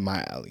right up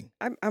my alley.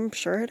 I'm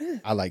sure it is.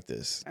 I like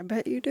this. I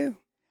bet you do.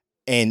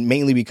 And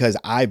mainly because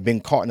I've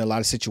been caught in a lot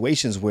of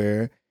situations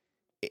where,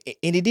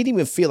 and it didn't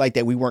even feel like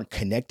that we weren't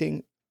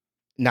connecting.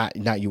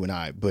 Not you and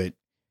I, but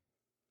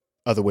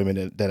other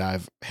women that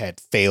I've had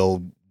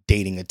failed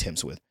dating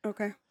attempts with.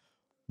 Okay.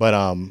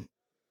 But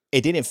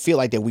it didn't feel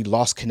like that we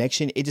lost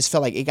connection. It just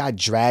felt like it got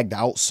dragged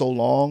out so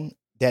long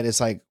that it's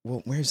like,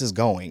 well, where's this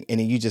going? And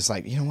then you just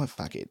like, you know what,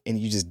 fuck it. And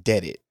you just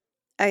dead it.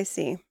 I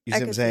see. You see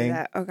what I'm saying?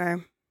 That. Okay.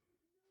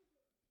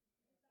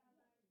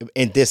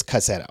 And this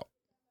cuts that out.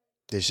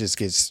 This just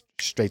gets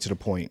straight to the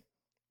point.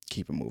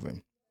 Keep it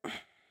moving.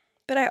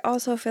 But I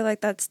also feel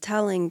like that's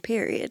telling,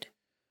 period.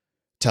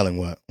 Telling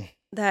what?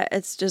 That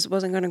it's just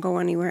wasn't going to go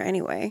anywhere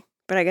anyway.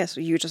 But I guess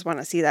you just want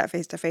to see that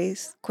face to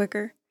face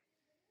quicker.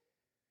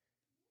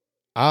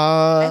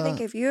 I think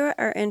if you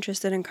are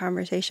interested in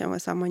conversation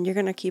with someone, you're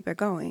going to keep it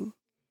going.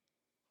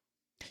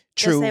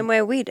 True. The same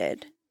way we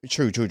did.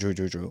 True.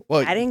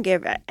 Well, I didn't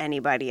give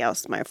anybody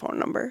else my phone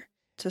number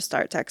to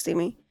start texting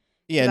me.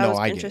 Yeah, 'Cause I no, was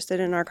I get it. interested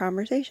in our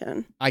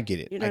conversation. I get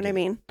it. You know what I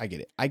mean? I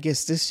get it. I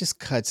guess this just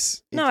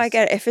cuts. No, I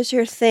get it. If it's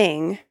your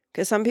thing,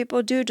 because some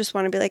people do just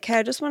want to be like, hey,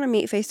 I just want to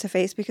meet face to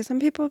face, because some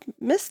people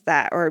miss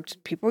that, or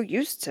people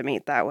used to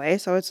meet that way.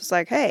 So it's just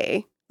like,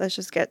 hey, let's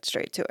just get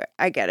straight to it.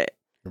 I get it.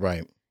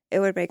 Right. It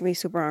would make me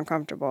super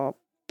uncomfortable,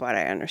 but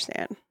I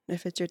understand.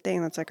 If it's your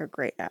thing, that's like a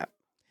great app.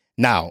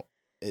 Now,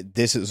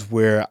 this is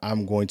where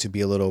I'm going to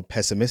be a little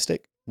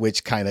pessimistic,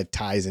 which kind of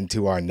ties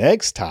into our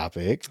next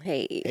topic.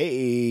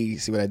 Hey,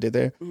 see what I did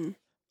there? Mm-hmm.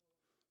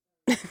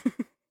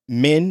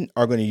 Men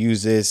are going to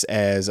use this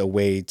as a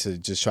way to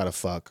just try to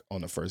fuck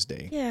on the first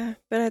day. Yeah,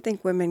 but I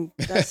think women,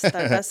 that's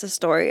the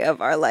story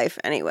of our life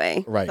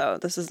anyway. Right. So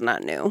this is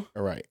not new.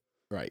 Right.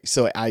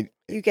 So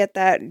you get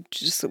that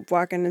just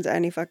walking into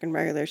any fucking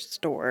regular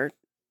store,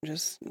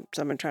 just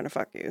someone trying to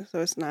fuck you.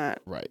 So it's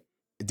not. Right.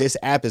 This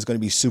app is going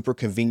to be super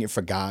convenient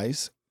for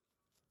guys,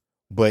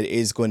 but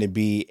it's going to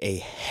be a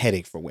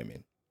headache for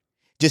women.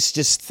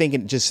 Just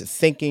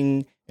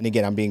thinking, and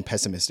again, I'm being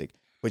pessimistic,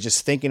 but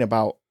just thinking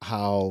about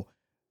how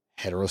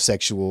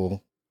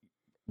heterosexual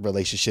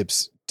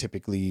relationships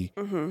typically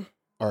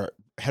are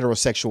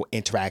heterosexual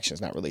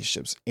interactions, not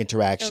relationships.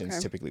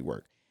 Interactions typically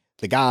work.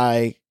 The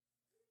guy,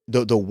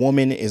 the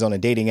woman is on a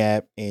dating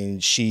app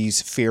and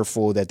she's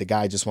fearful that the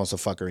guy just wants to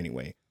fuck her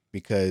anyway,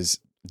 because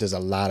there's a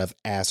lot of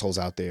assholes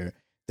out there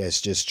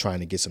that's just trying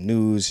to get some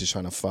news, just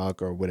trying to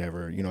fuck or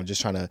whatever,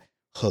 just trying to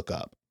hook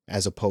up,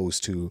 as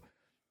opposed to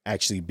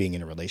actually being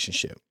in a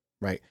relationship,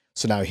 right?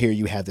 So now here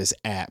you have this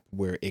app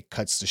where it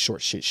cuts the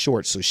short shit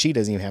short, so she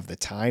doesn't even have the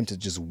time to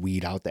just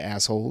weed out the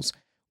assholes,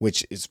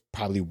 which is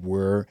probably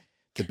where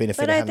the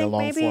benefit of having a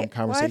long form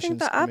conversation. Well, I think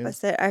the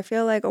opposite. I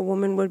feel like a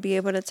woman would be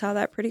able to tell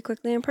that pretty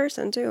quickly in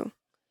person too.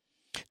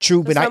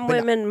 True, but some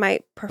women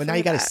might prefer. But now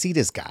you got to see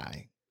this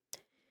guy,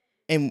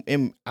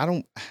 and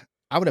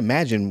I would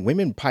imagine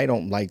women probably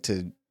don't like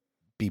to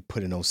be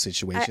put in those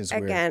situations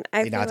where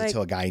they not to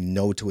tell a guy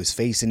no to his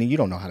face, and you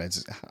don't know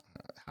how's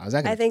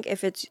that. I think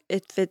if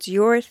it's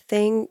your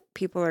thing,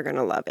 people are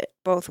gonna love it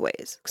both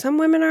ways. Some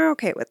women are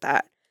okay with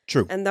that.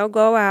 True, and they'll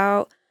go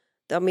out.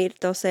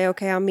 They'll say,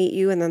 okay, I'll meet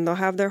you. And then they'll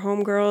have their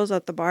homegirls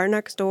at the bar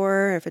next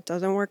door. If it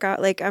doesn't work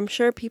out, like, I'm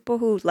sure people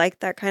who like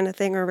that kind of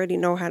thing already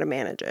know how to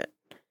manage it.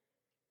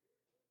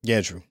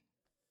 Yeah, true.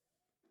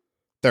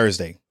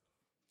 Thursday,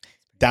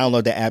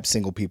 download the app,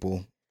 single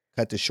people,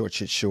 cut the short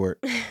shit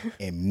short,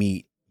 and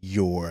meet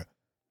your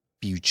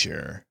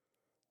future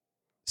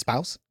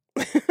spouse.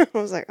 I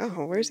was like,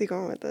 oh, where's he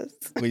going with this?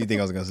 What do you think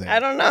I was going to say?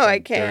 I don't know. I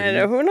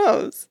can't. Who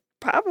knows?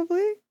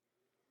 Probably.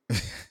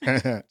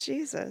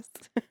 Jesus.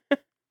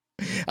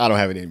 I don't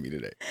have it in me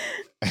today.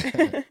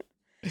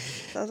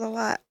 That's a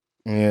lot.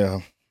 Yeah.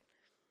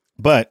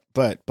 But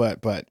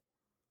the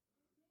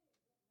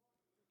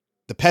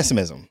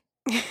pessimism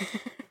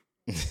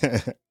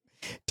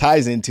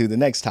ties into the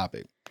next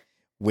topic,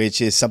 which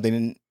is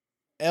something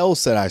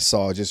else that I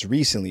saw just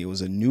recently. It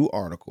was a new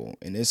article,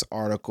 and this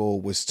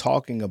article was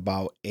talking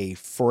about a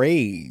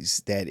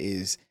phrase that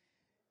is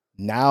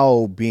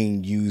now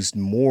being used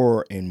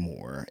more and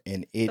more.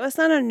 And so it's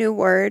not a new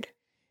word.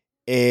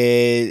 Or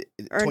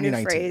 2019.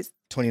 New phrase.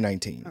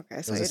 2019.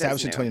 Okay, so it was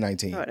established in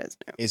 2019. So it is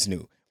new. It's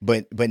new,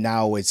 but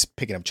now it's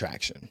picking up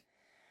traction.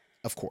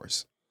 Of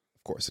course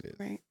it is.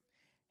 Right.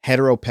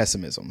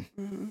 Heteropessimism.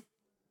 Mm-hmm.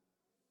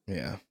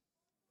 Yeah.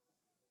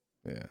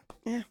 Yeah.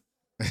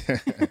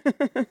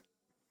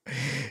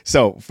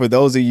 So, for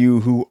those of you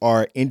who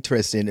are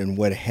interested in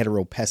what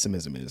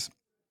heteropessimism is,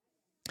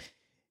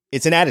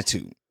 it's an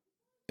attitude.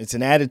 It's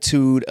an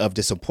attitude of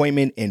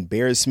disappointment,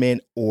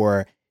 embarrassment,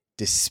 or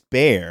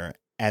despair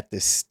at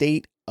the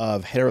state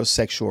of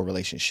heterosexual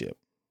relationship.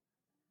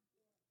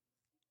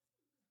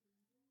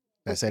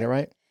 Did I say that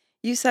right?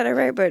 You said it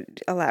right, but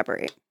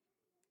elaborate.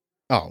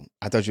 Oh,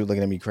 I thought you were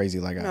looking at me crazy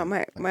like no,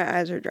 my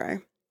eyes are dry.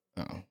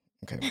 Oh,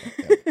 okay.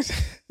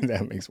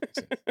 That makes more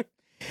sense.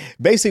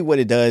 Basically, what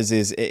it does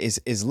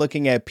is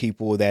looking at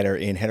people that are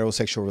in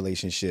heterosexual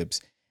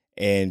relationships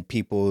and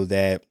people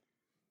that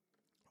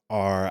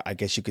are, I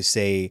guess you could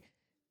say,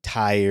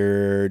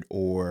 tired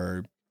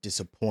or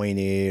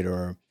disappointed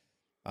or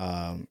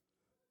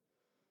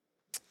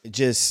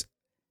just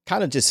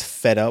kind of just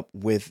fed up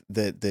with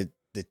the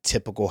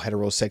typical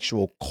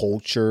heterosexual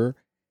culture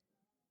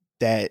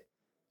that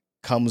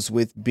comes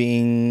with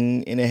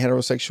being in a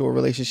heterosexual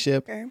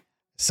relationship,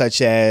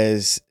 such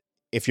as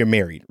if you're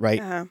married, right?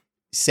 Uh-huh.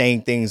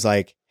 Saying things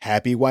like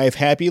happy wife,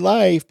 happy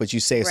life, but you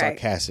say it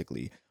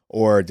sarcastically,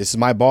 or this is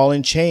my ball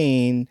and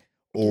chain,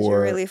 or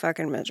you're really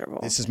fucking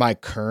miserable. This is my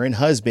current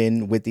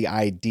husband, with the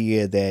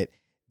idea that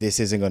this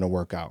isn't going to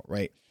work out,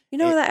 right? You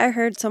know that I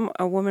heard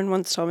a woman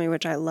once told me,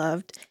 which I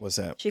loved. What's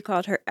that? She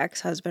called her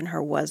ex-husband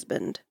her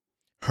husband.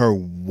 Her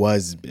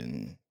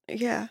husband.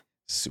 Yeah.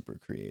 Super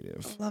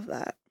creative. I love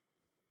that.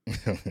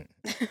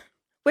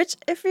 Which,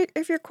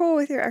 if you're cool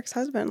with your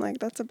ex-husband, like,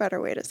 that's a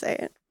better way to say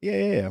it.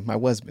 Yeah. My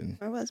husband.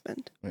 My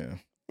husband. Yeah.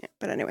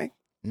 But anyway.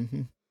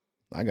 Mm-hmm.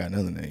 I got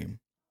another name.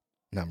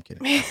 No, I'm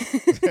kidding.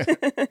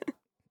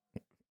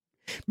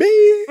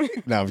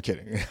 No, I'm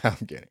kidding. I'm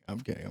kidding.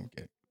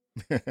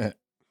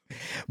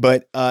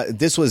 But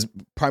this was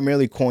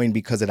primarily coined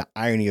because of the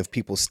irony of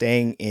people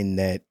staying in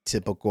that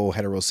typical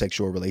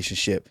heterosexual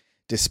relationship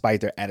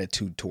despite their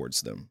attitude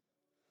towards them.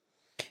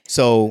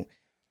 So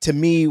to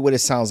me, what it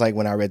sounds like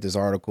when I read this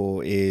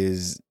article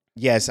is,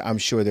 yes, I'm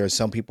sure there are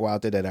some people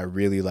out there that are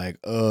really like,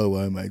 oh,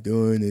 why am I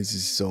doing this? This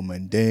is so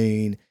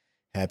mundane.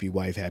 Happy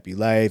wife, happy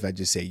life. I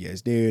just say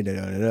yes, dear. Da,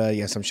 da, da, da.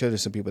 Yes, I'm sure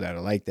there's some people that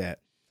are like that.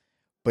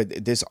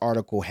 But this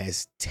article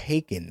has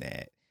taken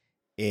that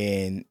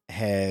and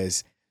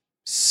has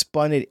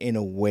spun it in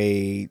a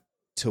way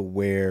to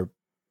where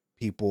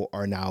people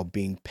are now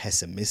being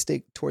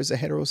pessimistic towards a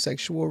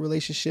heterosexual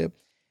relationship.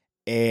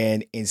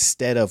 And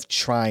instead of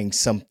trying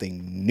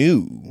something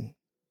new,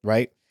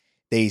 right,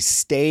 they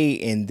stay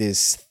in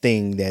this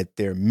thing that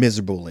they're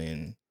miserable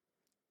in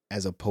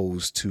as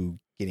opposed to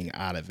getting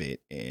out of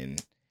it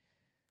and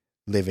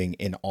living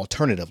an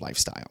alternative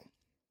lifestyle.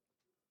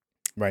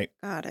 Right?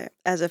 Got it.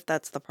 As if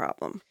that's the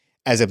problem.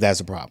 As if that's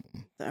a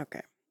problem.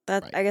 Okay.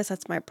 Right. I guess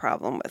that's my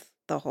problem with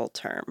the whole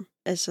term.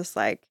 It's just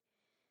like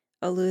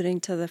alluding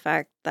to the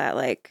fact that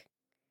like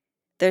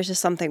there's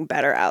just something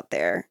better out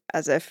there,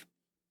 as if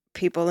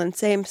people in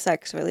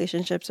same-sex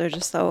relationships are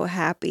just so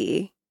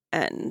happy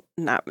and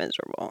not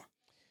miserable.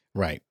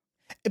 Right.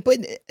 But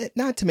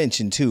not to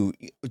mention too,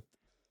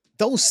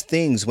 those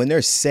things when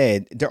they're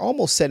said, they're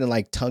almost said in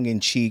like tongue in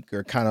cheek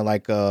or kind of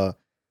like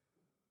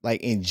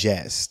in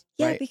jest.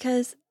 Yeah, right?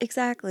 because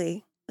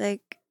exactly.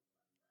 Like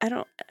I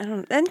don't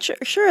and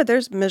sure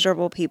there's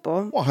miserable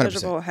people, 100%.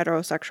 miserable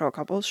heterosexual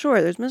couples.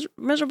 Sure, there's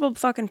miserable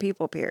fucking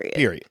people, period.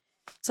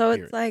 So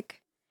Period. it's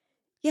like,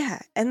 yeah,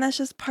 and that's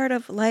just part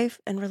of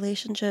life and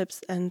relationships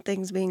and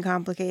things being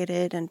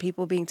complicated and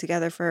people being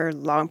together for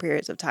long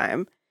periods of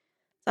time.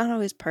 It's not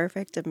always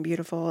perfect and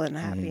beautiful and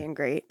happy and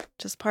great.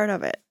 Just part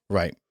of it.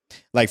 Right.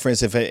 Like for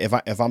instance,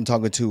 if I'm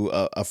talking to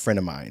a friend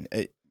of mine,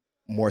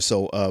 more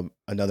so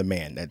another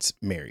man that's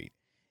married,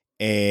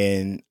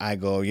 and I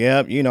go,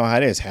 yep, you know how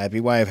it is, happy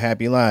wife,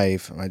 happy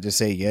life. I just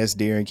say yes,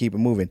 dear, and keep it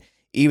moving,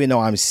 even though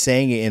I'm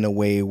saying it in a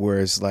way where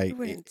it's like, I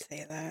wouldn't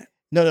say that.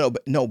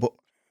 But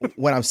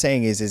what I'm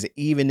saying is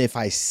even if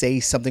I say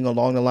something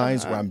along the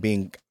lines where I'm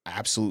being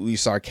absolutely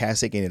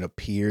sarcastic and it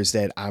appears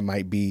that I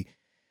might be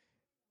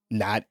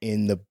not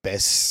in the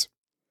best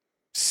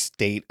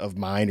state of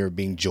mind or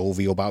being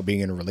jovial about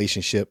being in a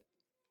relationship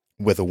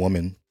with a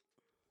woman,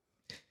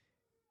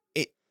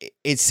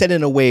 it's said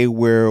in a way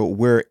where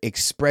we're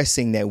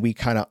expressing that we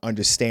kind of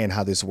understand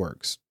how this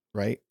works,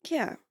 right?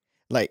 Yeah.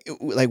 Like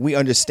we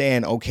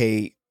understand,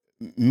 okay,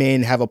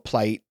 men have a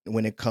plight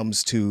when it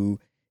comes to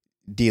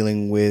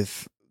dealing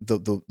with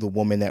the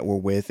woman that we're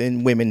with,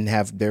 and women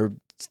have their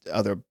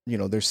other,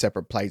 their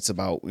separate plights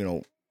about,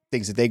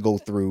 things that they go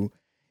through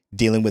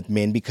dealing with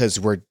men, because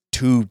we're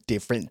two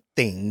different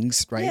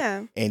things, right?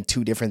 Yeah. And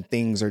two different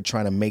things are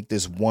trying to make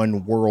this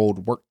one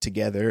world work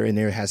together, and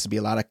there has to be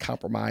a lot of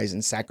compromise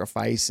and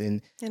sacrifice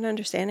and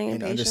understanding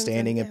and patience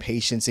and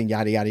patience and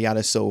yada yada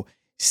yada. So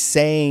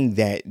saying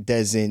that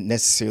doesn't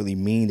necessarily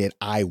mean that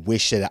I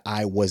wish that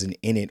I wasn't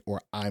in it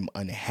or I'm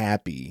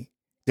unhappy.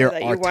 There are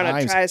you want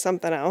to try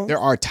something else. There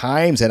are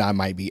times that I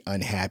might be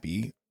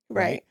unhappy,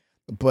 right?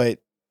 But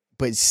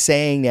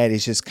saying that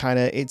is just kind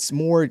of, it's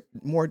more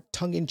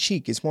tongue in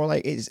cheek. It's more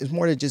like it's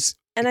more to just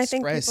and I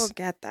think people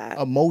get that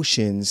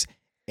emotions,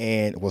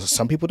 and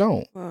some people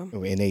don't,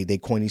 and they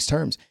coin these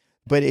terms.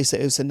 But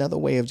it's another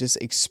way of just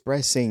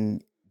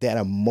expressing that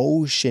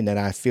emotion that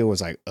I feel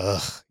was like,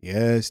 ugh,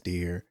 yes,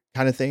 dear,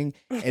 kind of thing.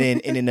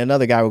 And then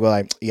another guy will go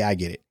like, yeah, I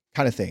get it,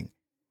 kind of thing.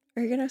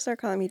 Are you gonna start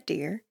calling me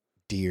dear?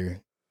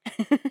 Dear.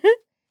 I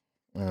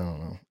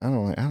don't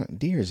know.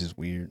 Dear is just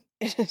weird.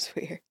 It is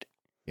weird.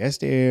 Yes,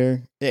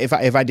 dear. If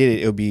I did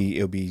it,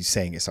 it'll be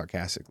saying it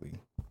sarcastically.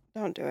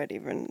 Don't do it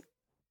even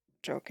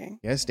joking.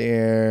 Yes,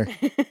 dear.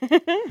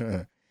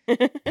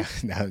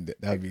 that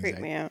would be freak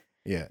me out.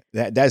 Yeah,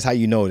 that's how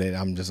you know that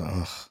I'm just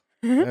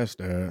yes,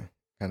 dear,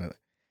 kind of.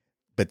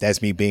 But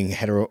that's me being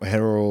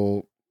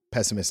hetero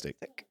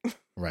pessimistic,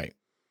 right?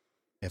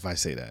 If I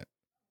say that,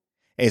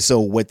 and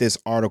so what this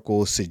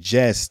article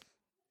suggests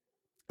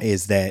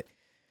is that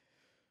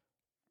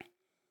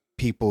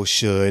people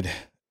should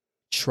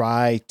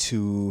try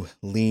to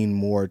lean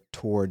more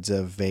towards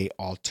a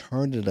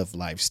alternative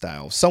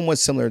lifestyle, somewhat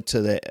similar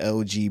to the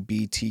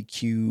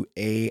LGBTQAI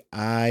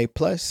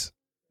plus.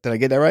 Did I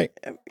get that right?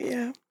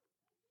 Yeah,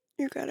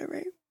 you got it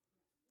right.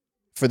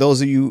 For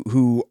those of you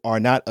who are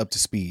not up to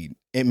speed,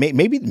 and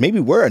maybe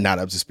we're not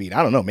up to speed.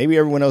 I don't know. Maybe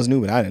everyone else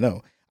knew, but I didn't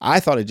know. I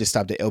thought it just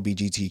stopped at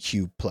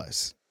LGBTQ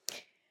plus,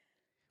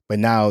 but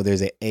now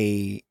there's an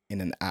A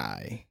and an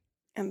I,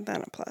 and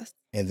then a plus,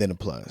 and then a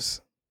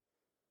plus.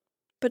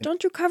 But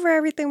don't you cover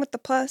everything with the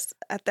plus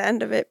at the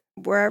end of it,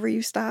 wherever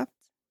you stopped?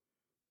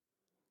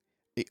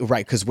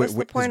 Right, because where does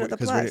it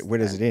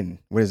end?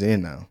 Where does it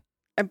end now?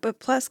 But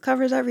plus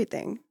covers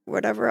everything.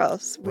 Whatever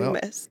else we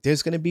missed.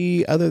 There's going to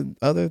be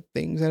other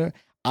things that are.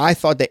 I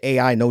thought the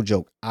AI, no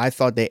joke. I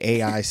thought the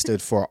AI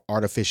stood for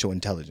artificial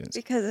intelligence.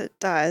 Because it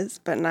does,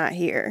 but not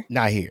here.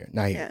 Not here.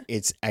 Yeah.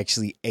 It's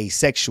actually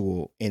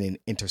asexual and an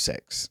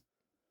intersex.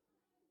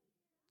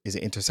 Is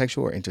it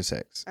intersexual or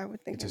intersex? I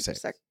would think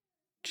Intersex.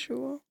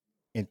 intersexual.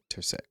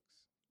 Intersex.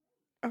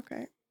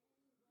 Okay.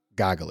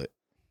 Goggle it.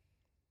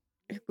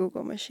 Your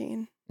Google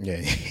machine.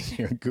 Yeah,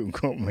 your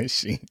Google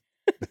machine.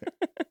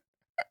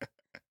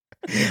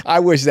 I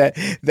wish that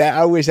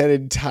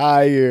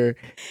entire.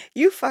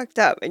 You fucked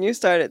up and you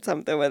started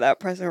something without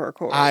pressing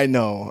record. I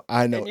know.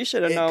 And you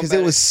should have known because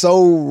better. it was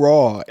so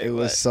raw. It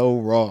was. was so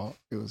raw.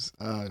 It was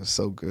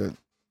so good.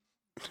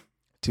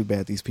 Too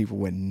bad these people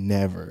would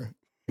never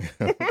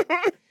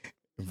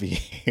be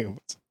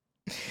able to.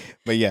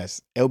 But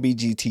yes,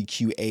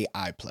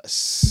 LBGTQAI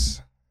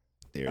plus.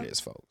 There it is,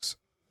 folks.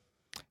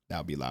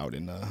 That'll be loud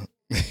in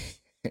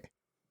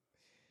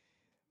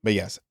But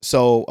yes,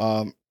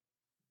 so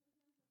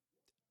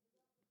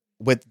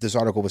what this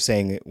article was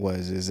saying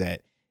is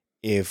that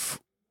if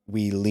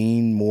we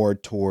lean more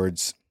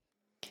towards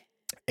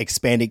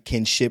expanded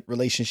kinship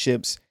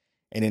relationships,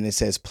 and then it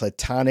says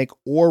platonic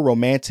or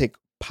romantic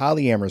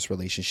polyamorous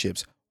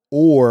relationships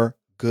or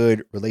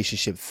good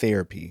relationship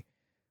therapy,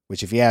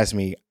 which if you ask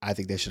me, I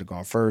think that should have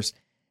gone first.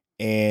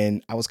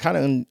 And I was kind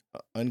of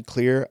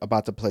unclear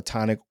about the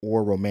platonic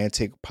or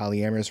romantic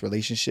polyamorous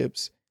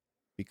relationships,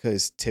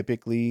 because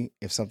typically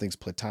if something's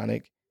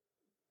platonic,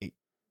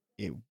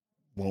 it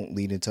won't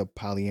lead into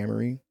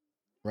polyamory,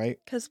 right?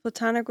 Because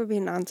platonic would be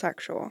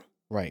non-sexual.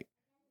 Right.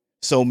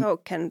 So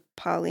can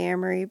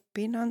polyamory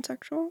be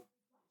non-sexual?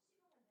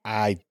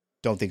 I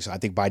don't think so. I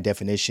think by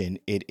definition,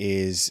 it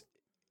is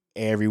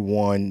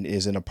everyone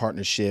is in a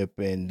partnership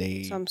and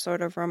they some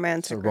sort of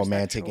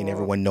romantic, and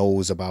everyone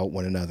knows about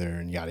one another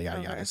and yada yada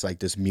Okay. yada. It's like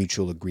this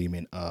mutual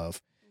agreement of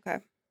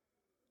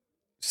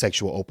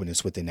sexual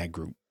openness within that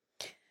group.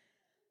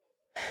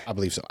 I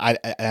believe so. I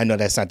know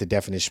that's not the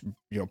definition,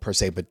 per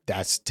se, but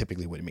that's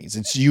typically what it means.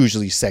 It's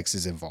usually sex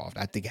is involved.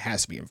 I think it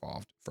has to be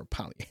involved for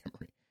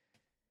polyamory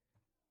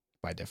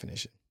by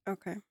definition.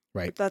 Okay.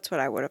 Right. That's what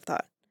I would have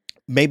thought.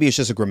 Maybe it's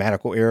just a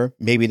grammatical error.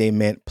 Maybe they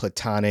meant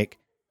platonic,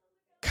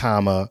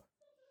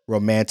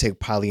 romantic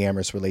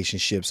polyamorous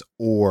relationships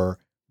or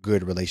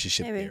good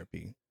relationship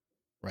therapy.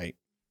 Right.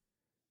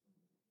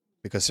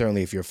 Because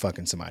certainly if you're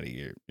fucking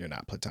somebody, you're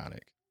not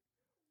platonic,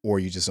 or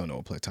you just don't know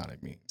what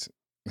platonic means.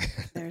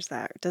 There's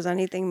that. Does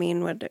anything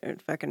mean what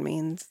it fucking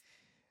means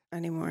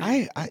anymore?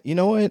 I you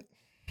know what?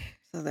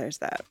 So there's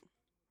that.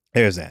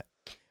 There's that.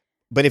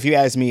 But if you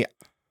ask me,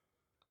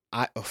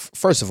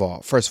 first of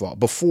all,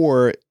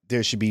 before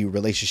there should be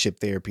relationship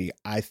therapy,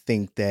 I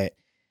think that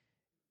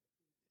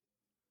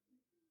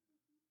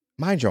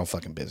mind your own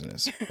fucking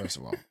business, first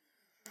of all.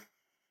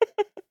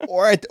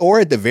 or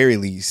at the very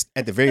least,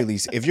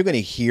 if you're going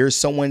to hear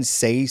someone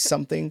say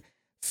something,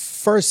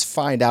 first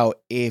find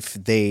out if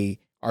they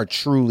are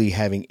truly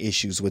having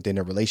issues within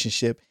a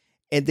relationship.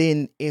 And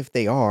then if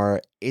they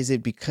are, is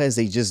it because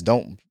they just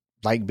don't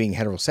like being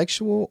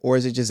heterosexual, or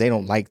is it just they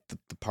don't like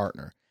the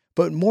partner?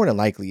 But more than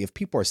likely, if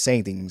people are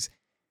saying things,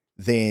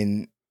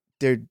 then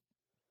they're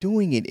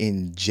doing it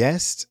in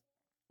jest,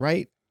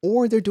 right?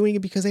 Or they're doing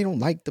it because they don't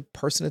like the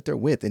person that they're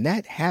with. And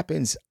that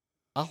happens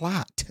a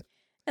lot.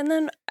 And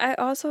then I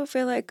also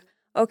feel like,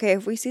 okay,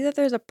 if we see that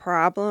there's a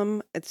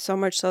problem, it's so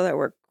much so that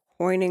we're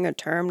coining a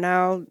term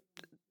now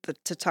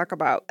to talk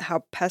about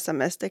how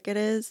pessimistic it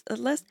is.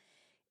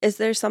 Is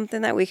there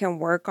something that we can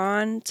work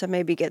on to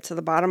maybe get to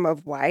the bottom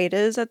of why it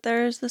is that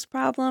there's this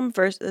problem,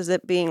 versus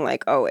it being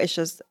like, oh, it's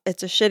a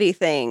shitty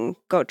thing,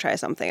 go try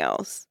something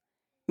else.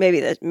 Maybe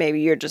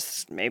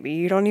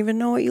you don't even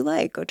know what you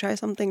like, go try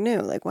something new.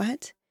 Like,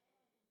 what?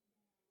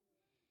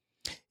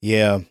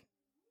 Yeah.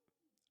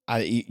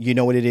 You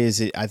know what it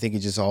is? I think it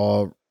just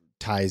all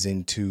ties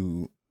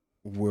into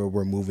where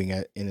we're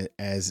moving in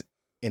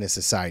a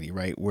society,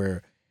 right?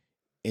 Where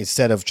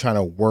instead of trying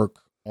to work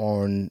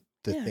on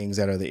the things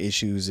that are the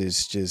issues,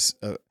 it's just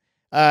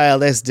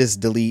let's just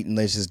delete and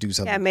let's just do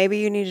something. Yeah, maybe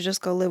you need to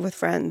just go live with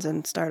friends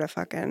and start a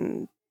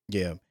fucking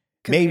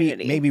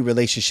community. Maybe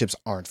relationships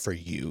aren't for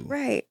you,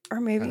 right? Or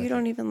maybe you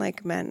don't even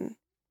like men.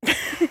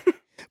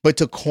 But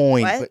to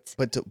coin,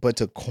 but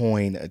to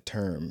coin a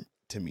term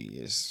to me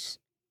is,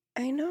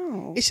 I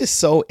know, it's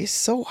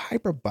so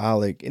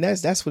hyperbolic, and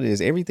that's what it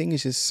is. Everything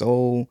is just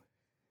so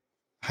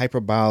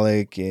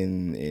hyperbolic,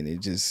 and it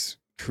just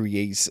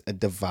creates a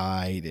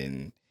divide.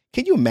 And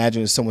can you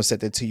imagine if someone said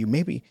that to you?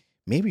 Maybe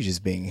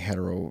just being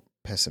hetero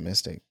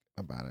pessimistic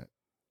about it.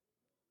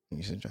 And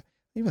you should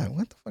you're like,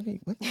 what the fuck?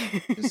 What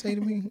did you just say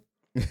to me?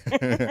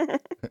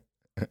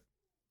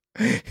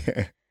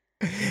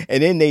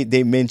 And then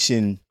they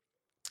mention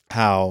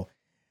how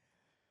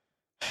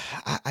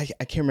I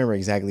can't remember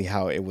exactly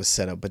how it was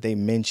set up, but they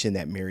mentioned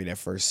that Married at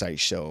First Sight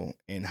show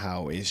and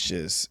how it's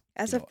just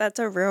as if that's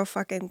a real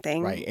fucking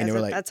thing, right? And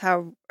like, that's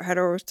how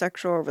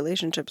heterosexual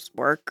relationships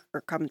work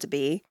or come to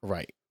be,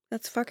 right?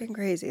 That's fucking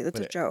crazy. That's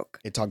a joke.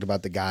 It talked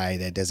about the guy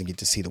that doesn't get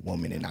to see the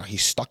woman, and now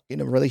he's stuck in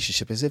a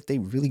relationship as if they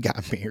really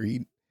got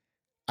married.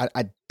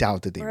 I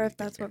doubt that they. Or if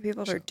that's what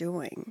people are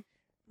doing.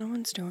 No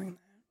one's doing that.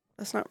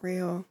 That's not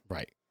real.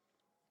 Right.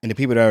 And the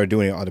people that are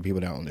doing it are the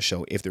people that are on the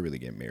show, if they're really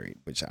getting married,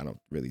 which I don't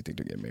really think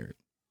they're getting married.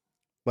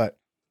 But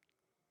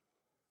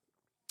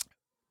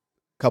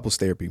couples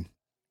therapy.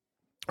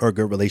 or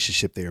good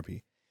relationship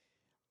therapy.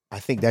 I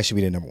think that should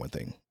be the number one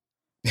thing.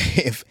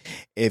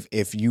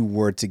 if you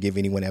were to give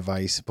anyone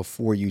advice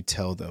before you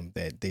tell them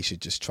that they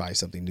should just try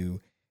something new,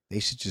 they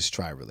should just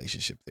try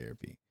relationship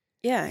therapy.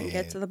 Yeah, and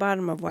get to the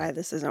bottom of why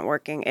this isn't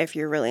working if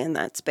you're really in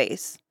that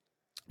space.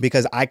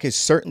 Because I could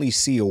certainly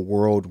see a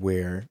world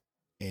where,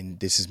 and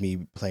this is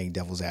me playing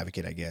devil's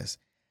advocate, I guess,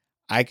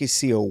 I could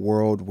see a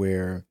world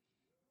where,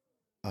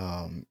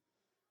 and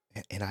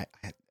I'm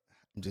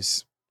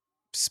just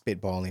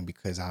spitballing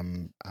because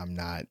I'm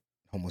not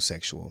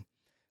homosexual,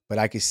 but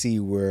I could see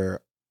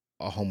where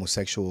a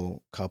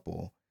homosexual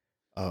couple,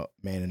 a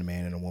man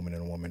and a woman,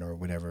 or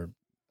whatever,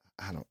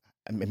 I don't,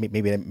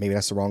 maybe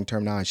that's the wrong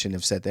term now. I shouldn't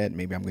have said that.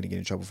 Maybe I'm going to get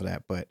in trouble for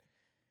that, but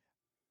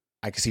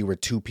I can see where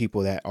two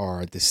people that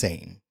are the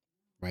same,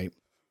 right?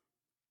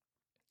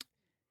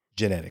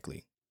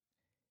 Genetically.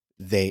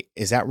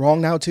 Is that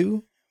wrong now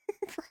too?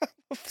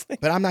 Probably.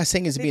 But I'm not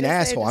saying it's to be an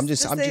asshole. I'm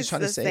just trying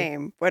to say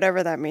same,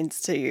 whatever that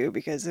means to you,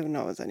 because who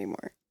knows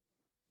anymore.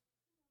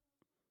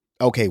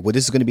 Okay, well,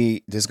 this is going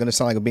to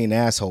sound like I'm being an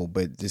asshole,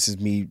 but this is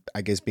me,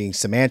 I guess, being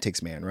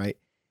semantics, man, right?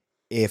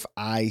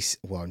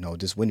 No,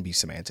 this wouldn't be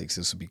semantics.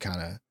 This would be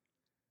kind of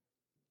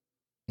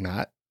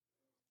not.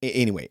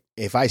 Anyway,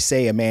 if I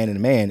say a man and a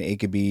man, it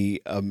could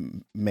be a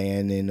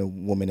man and a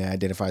woman that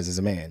identifies as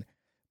a man.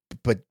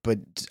 But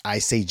I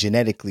say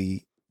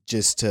genetically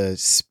just to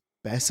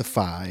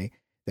specify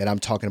that I'm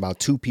talking about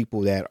two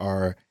people that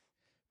are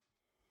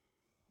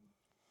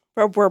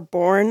We're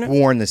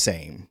born the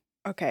same.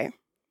 Okay.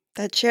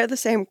 That share the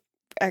same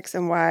X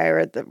and Y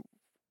or the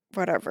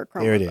whatever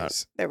chromosome. There it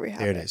is. There we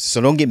have it is.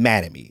 So don't get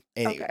mad at me.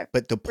 Okay.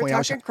 But the point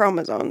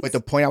chromosomes. But the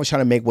point I was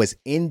trying to make was,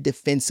 in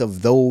defense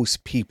of those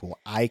people,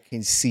 I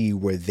can see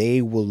where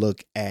they will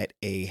look at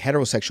a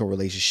heterosexual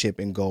relationship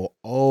and go,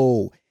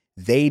 oh,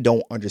 they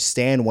don't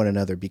understand one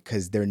another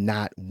because they're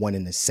not one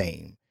and the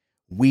same.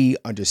 We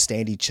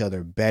understand each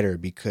other better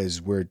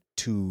because we're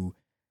two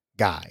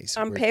guys.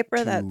 On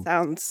paper, that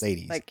sounds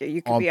ladies. Like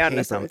you could be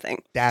onto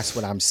something. That's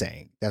what I'm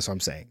saying.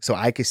 So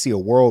I could see a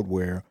world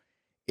where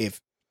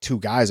if two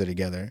guys are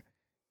together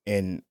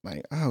and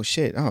like, oh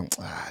shit, that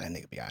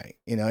nigga be all right.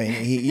 And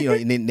he,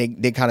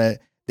 and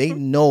they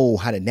know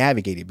how to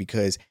navigate it,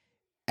 because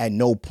at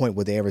no point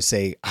would they ever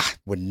say,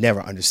 would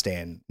never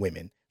understand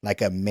women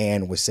like a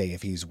man would say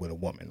if he's with a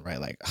woman, right?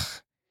 Like,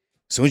 as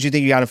soon as you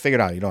think you got it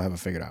figured out, you don't have it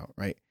figured out,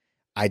 right?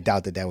 I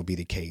doubt that would be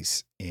the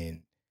case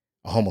in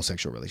a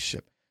homosexual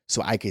relationship.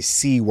 So I could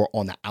see where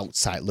on the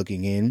outside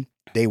looking in,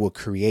 they will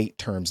create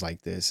terms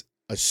like this,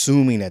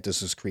 assuming that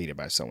this was created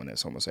by someone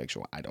that's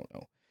homosexual. I don't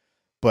know.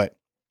 But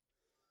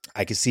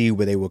I can see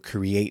where they will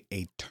create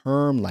a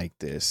term like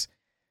this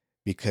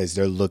because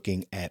they're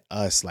looking at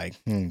us like,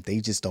 they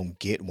just don't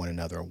get one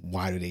another.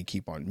 Why do they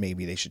keep on?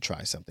 Maybe they should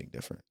try something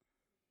different,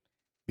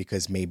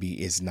 because maybe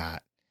it's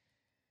not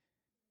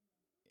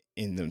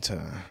in them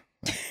to...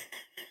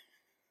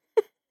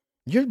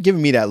 You're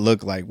giving me that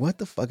look like, what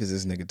the fuck is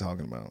this nigga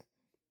talking about?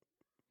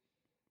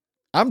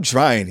 I'm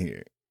trying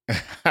here.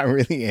 I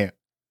really am.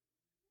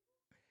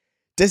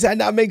 Does that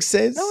not make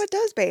sense? No, it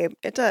does, babe.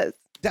 It does.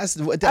 That's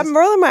I'm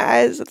rolling my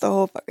eyes at the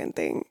whole fucking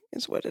thing.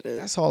 Is what it is.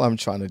 That's all I'm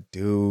trying to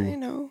do. I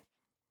know.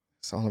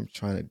 That's all I'm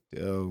trying to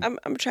do.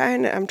 I'm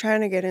trying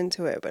to get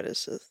into it, but it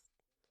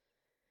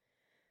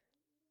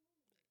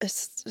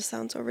just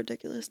sounds so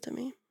ridiculous to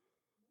me.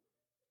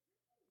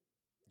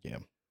 Yeah.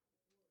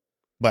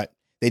 But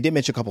they did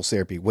mention couples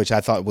therapy, which I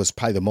thought was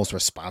probably the most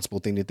responsible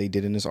thing that they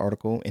did in this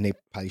article, and they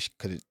probably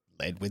could have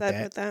led with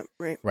that.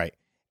 Right.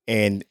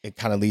 And it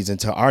kind of leads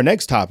into our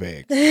next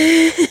topic.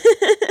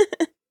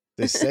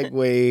 The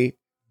Segue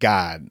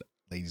God,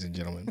 ladies and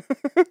gentlemen.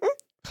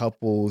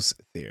 Couples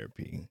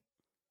therapy.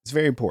 It's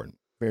very important.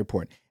 Very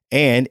important.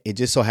 And it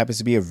just so happens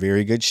to be a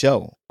very good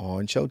show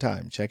on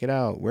Showtime. Check it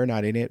out. We're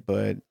not in it,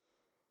 but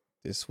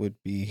this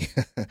would be...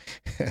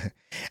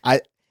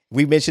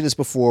 We mentioned this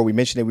before. We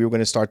mentioned that we were going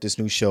to start this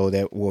new show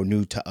that was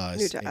new to us.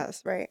 New to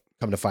us, right.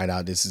 Come to find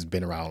out, this has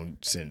been around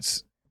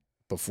since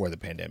before the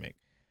pandemic.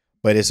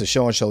 But it's a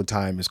show on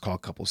Showtime. It's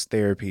called Couples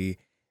Therapy,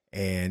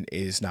 and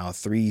it is now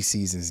 3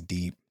 seasons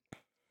deep.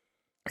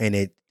 And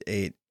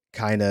it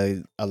kind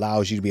of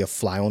allows you to be a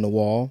fly on the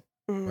wall,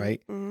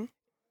 right? Mm-hmm.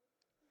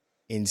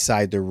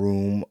 Inside the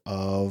room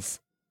of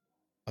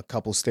a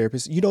couples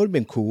therapist. You know, it'd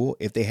been cool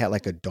if they had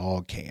like a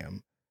dog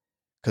cam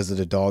because of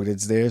the dog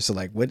that's there. So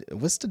like,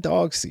 what's the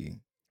dog see?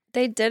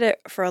 They did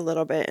it for a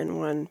little bit in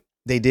one.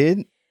 They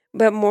did?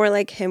 But more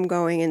like him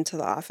going into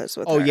the office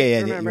with her. Oh, yeah.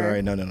 Remember? You're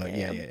right. No.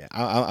 Yeah.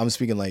 I'm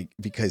speaking like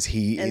because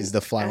he is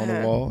the fly on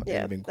the wall. Yeah,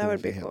 it'd been cool that would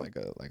if be they cool.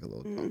 had like a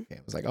little dog cam.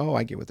 It was like, oh,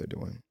 I get what they're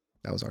doing.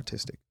 That was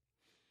artistic.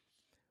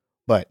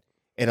 But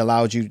it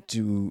allowed you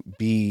to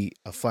be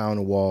a fly on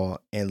the wall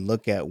and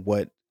look at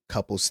what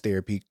couples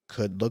therapy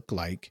could look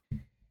like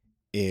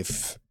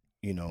if,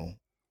 you know,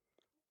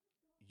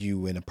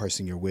 you and the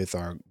person you're with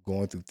are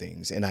going through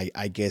things. And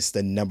I guess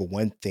the number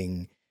one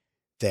thing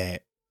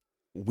that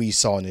we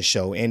saw in the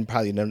show, and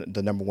probably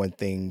the number one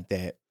thing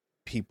that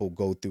people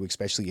go through,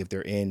 especially if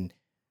they're in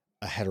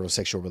a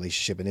heterosexual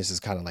relationship, and this is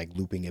kind of like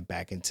looping it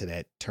back into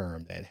that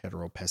term, that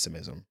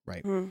heteropessimism,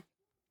 right? Mm.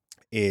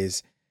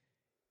 Is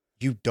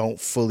you don't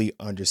fully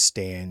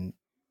understand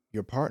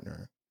your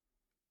partner,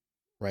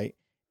 right?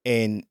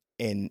 And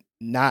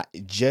not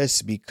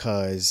just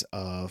because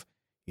of,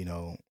 you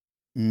know,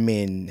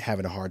 men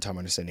having a hard time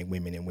understanding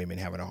women and women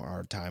having a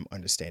hard time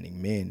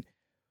understanding men,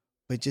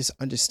 but just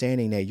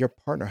understanding that your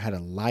partner had a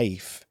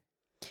life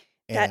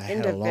and That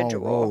had a long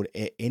individual, road,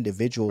 an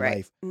individual right?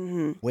 life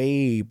Mm-hmm.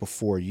 way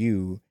before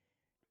you,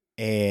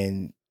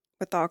 and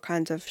With all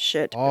kinds of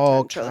shit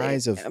all potentially.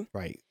 kinds of Yeah.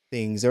 right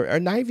things, or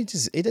not even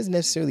just, it doesn't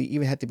necessarily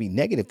even have to be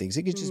negative things.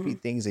 It could just be Mm-hmm.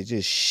 things that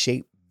just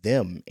shape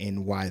them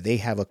and why they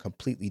have a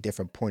completely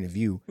different point of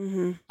view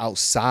Mm-hmm.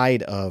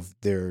 outside of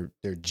their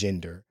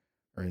gender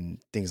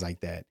and things like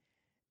that.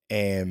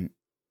 And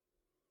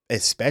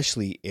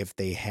especially if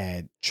they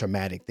had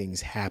traumatic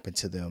things happen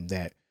to them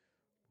that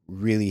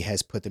really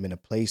has put them in a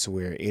place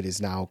where it is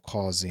now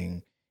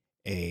causing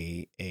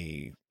a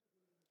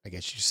I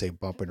guess you say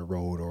bump in the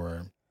road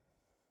or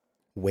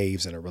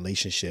waves in a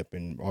relationship,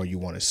 and all you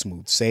want is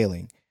smooth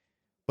sailing.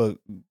 But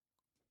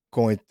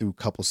going through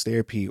couples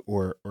therapy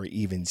or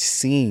even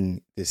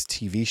seeing this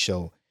TV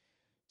show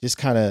just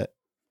kind of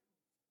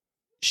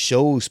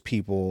shows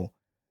people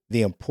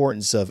the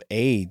importance of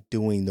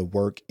doing the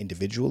work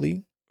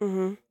individually,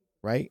 Mm-hmm.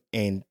 right?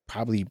 And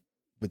probably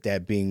with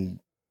that being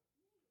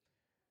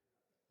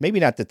maybe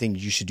not the thing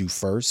you should do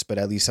first, but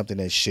at least something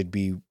that should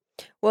be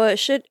Well, it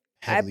should.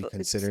 heavily It's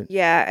considered.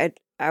 yeah.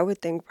 I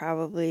would think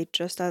probably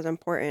just as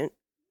important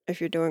if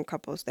you're doing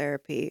couples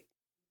therapy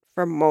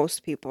for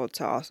most people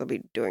to also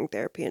be doing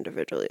therapy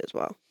individually as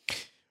well,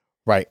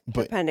 Right.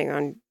 But depending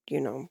on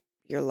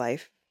your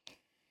life,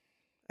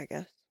 I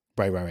guess,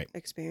 right.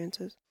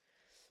 experiences.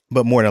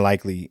 But more than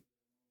likely,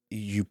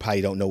 you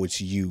probably don't know it's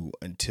you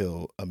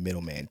until a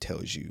middleman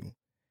tells you,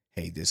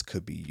 hey, this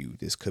could be you.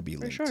 This could be For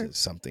linked sure. to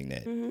something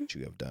that Mm-hmm.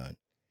 you have done.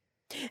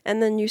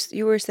 And then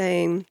you were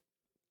saying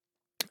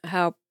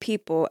how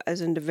people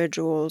as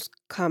individuals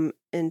come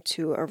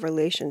into a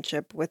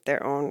relationship with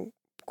their own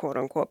quote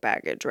unquote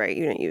baggage, right?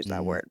 You didn't use that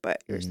Mm-hmm. word,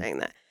 but you were Mm-hmm. saying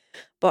that.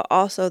 But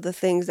also the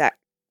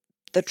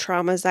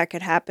traumas that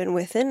could happen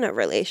within a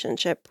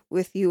relationship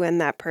with you and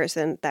that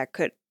person that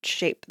could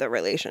shape the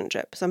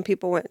relationship. Some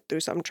people went through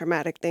some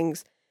traumatic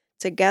things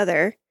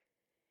together,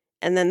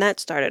 and then that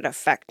started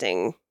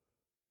affecting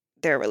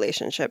their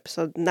relationship.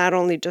 So not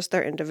only just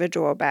their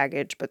individual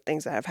baggage, but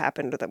things that have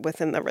happened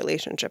within the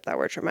relationship that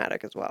were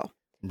traumatic as well.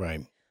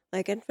 Right.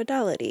 Like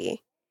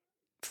infidelity,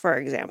 for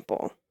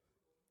example.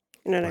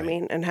 You know what I Right.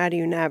 mean? And how do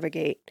you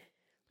navigate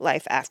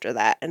life after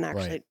that and Right.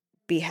 actually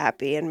be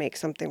happy and make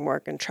something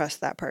work and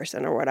trust that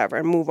person or whatever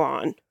and move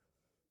on?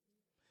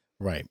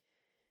 Right.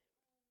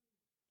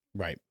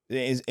 Right.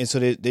 And so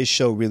this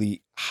show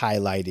really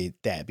highlighted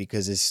that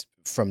because it's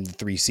from the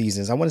 3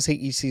 seasons. I want to say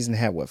each season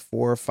had what,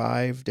 4 or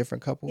 5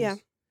 different Yeah.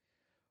 couples?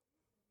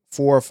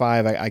 4 or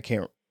 5. I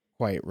can't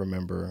quite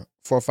remember.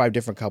 4 or 5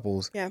 different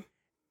couples. Yeah.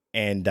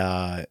 And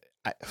I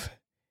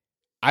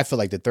I feel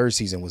like the third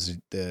season was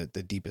the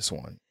deepest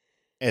one.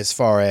 As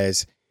far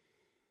as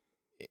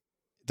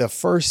the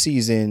first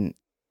season,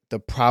 the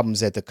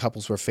problems that the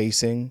couples were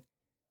facing,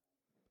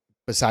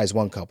 besides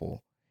one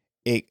couple,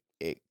 it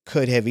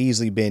could have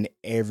easily been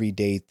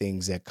everyday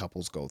things that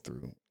couples go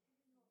through.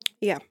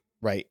 Yeah.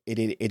 Right. It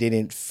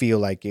didn't feel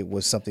like it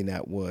was something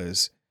that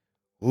was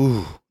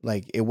ooh,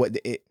 like it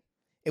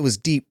was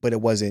deep, but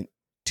it wasn't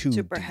too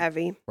Super deep.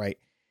 heavy. Right.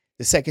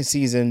 The second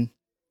season,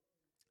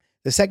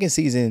 the second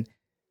season,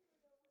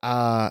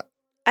 uh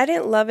I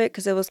didn't love it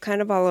because it was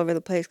kind of all over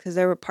the place because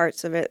there were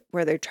parts of it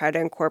where they tried to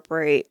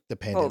incorporate the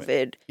pandemic.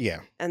 COVID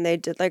Yeah. and they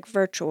did like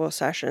virtual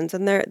sessions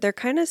and they're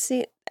kind of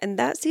and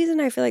that season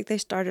I feel like they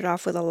started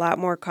off with a lot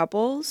more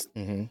couples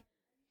Mm-hmm.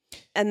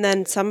 and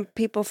then some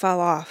people fell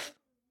off.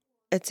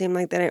 It seemed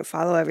like they didn't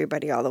follow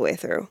everybody all the way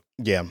through.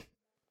 Yeah.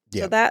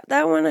 Yeah. So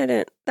that one I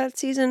didn't. That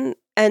season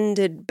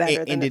ended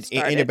better than it It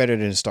ended started. better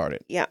than it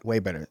started. Yeah. Way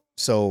better.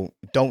 So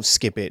don't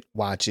skip it,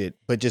 watch it,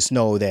 but just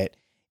know that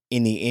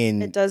in the It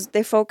end, does.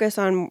 They focus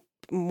on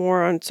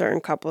more on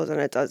certain couples,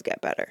 and it does get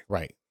better.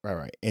 right.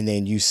 And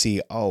then you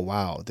see, oh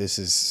wow, this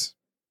is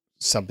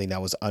something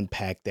that was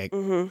unpacked that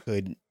Mm-hmm.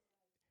 could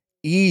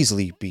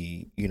easily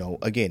be,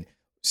 again,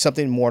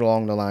 something more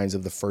along the lines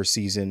of the first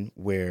season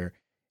where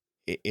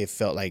it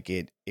felt like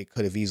it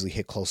could have easily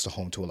hit close to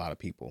home to a lot of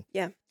people.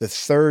 Yeah. The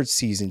third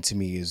season to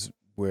me is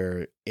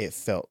where it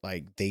felt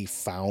like they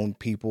found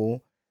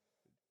people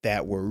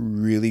that were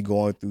really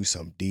going through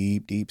some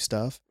deep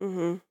stuff.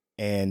 Mm-hmm.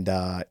 And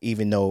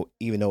even though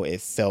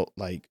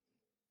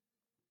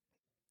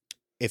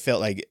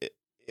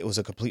it was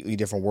a completely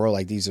different world,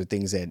 like these are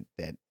things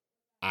that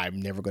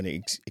I'm never going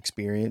to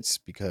experience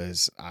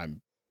because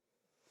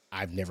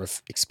I've never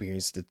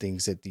experienced the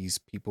things that these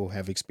people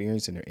have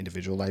experienced in their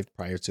individual life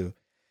prior to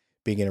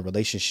being in a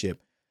relationship.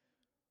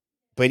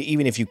 But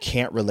even if you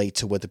can't relate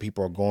to what the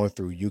people are going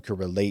through, you can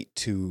relate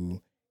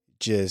to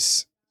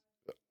just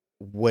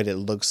what it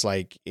looks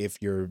like if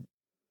you're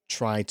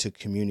trying to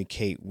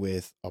communicate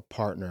with a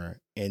partner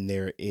and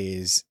there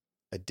is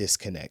a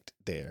disconnect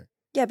there.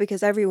 Yeah,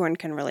 because everyone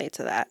can relate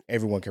to that.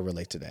 Everyone can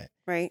relate to that.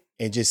 Right.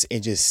 And just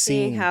Seeing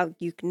seeing how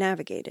you can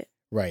navigate it.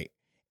 right.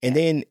 And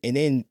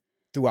then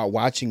throughout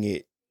watching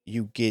it,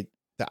 you get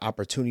the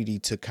opportunity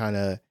to kind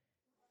of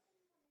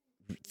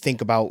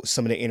think about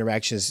some of the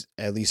interactions,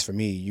 at least for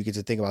me, you get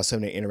to think about some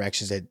of the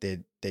interactions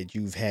that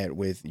you've had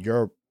with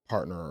your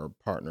partner or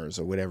partners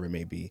or whatever it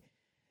may be.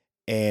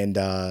 And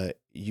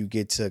you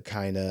get to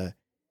kind of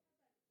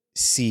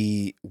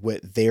see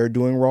what they're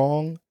doing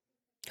wrong.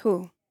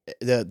 Who?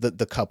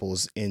 The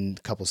couples in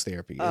couples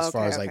therapy, as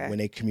far as like when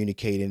they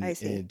communicate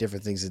and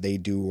different things that they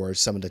do, or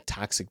some of the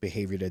toxic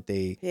behavior that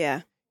they,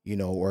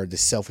 or the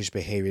selfish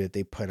behavior that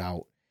they put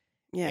out.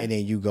 Yeah. And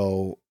then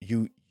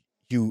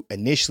you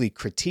initially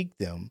critique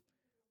them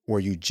or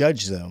you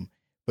judge them,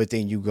 but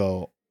then you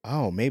go,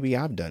 oh, maybe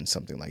I've done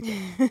something like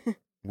that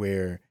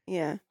where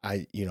you're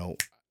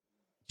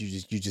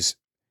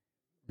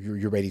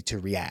ready to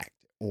react,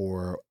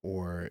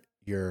 or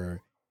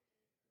you're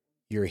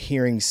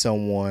hearing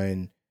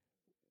someone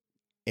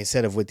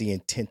instead of with the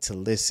intent to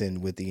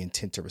listen, with the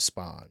intent to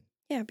respond.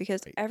 Yeah,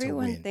 because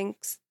everyone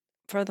thinks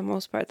for the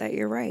most part that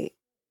you're right.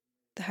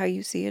 How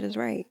you see it is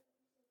right.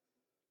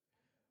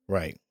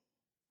 Right.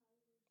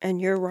 And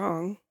you're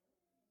wrong.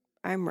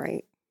 I'm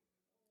right.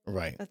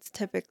 Right. That's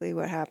typically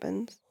what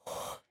happens.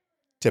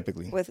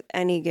 Typically. With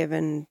any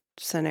given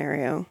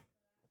scenario.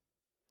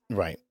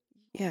 Right.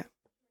 Yeah.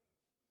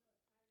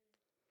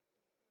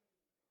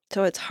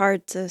 So it's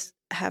hard to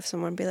have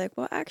someone be like,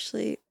 well,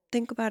 actually,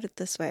 think about it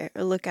this way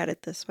or look at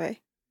it this way.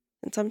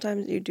 And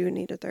sometimes you do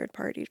need a third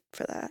party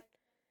for that.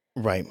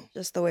 Right.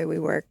 Just the way we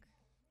work.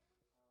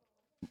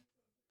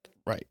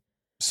 Right.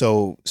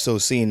 So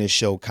seeing this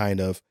show kind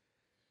of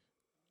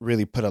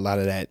really put a lot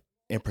of that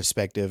in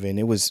perspective, and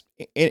it was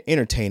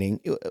entertaining,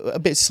 a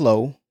bit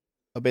slow,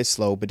 but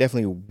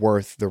definitely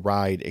worth the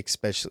ride,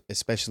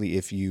 especially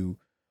if you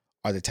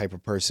are the type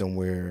of person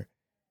where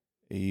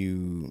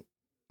you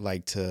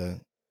like to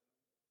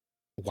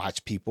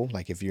watch people,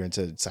 like if you're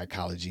into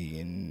psychology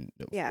and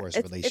of course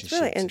relationships, it's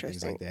really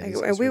interesting. And things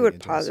like that. And we would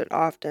pause it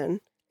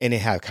often, and it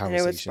had conversations,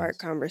 and it would spark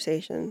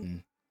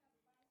conversation,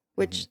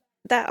 which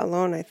that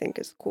alone I think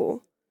is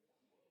cool,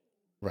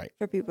 right?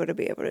 For people to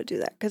be able to do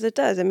that, because it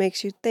does. It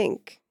makes you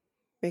think,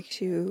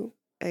 makes you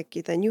like.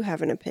 Then you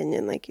have an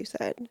opinion, like you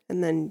said,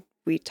 and then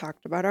we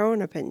talked about our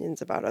own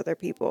opinions about other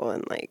people,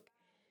 and like,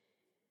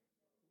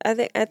 I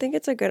think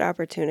it's a good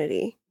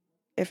opportunity,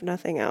 if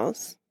nothing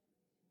else.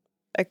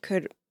 It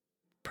could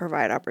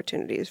provide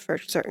opportunities for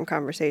certain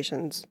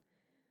conversations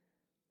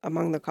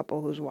among the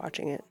couple who's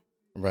watching it.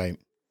 Right.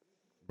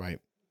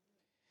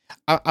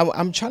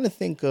 I'm trying to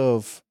think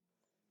of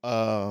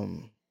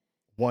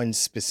one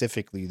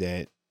specifically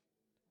that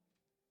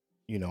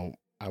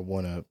I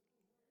want to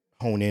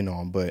hone in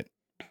on, but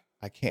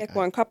I can't. Like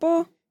one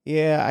couple?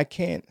 Yeah, I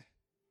can't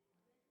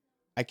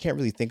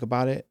really think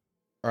about it,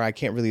 or I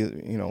can't really, I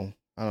don't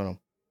know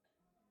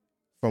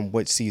from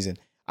what season.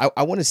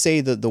 I want to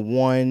say the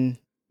one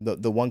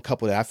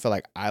couple that I feel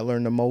like I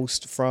learned the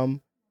most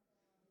from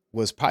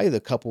was probably the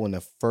couple in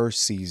the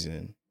first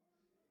season,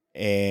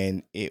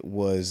 and it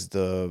was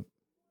the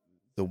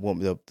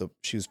woman,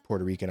 she was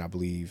Puerto Rican, I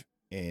believe,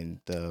 and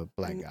the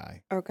black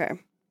guy. Okay.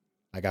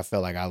 Like I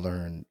felt like I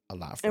learned a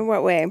lot from. In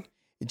what way?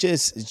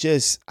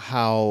 Just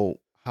how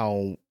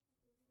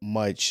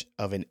much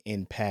of an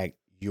impact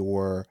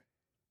your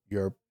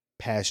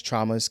past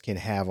traumas can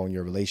have on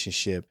your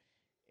relationship,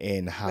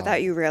 and how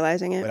without you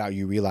realizing it.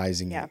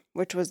 Yeah,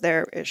 which was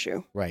their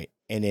issue. Right.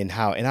 And then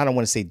how, and I don't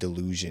want to say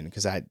delusion,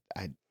 because I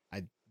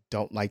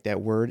don't like that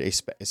word,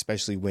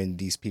 especially when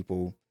these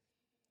people,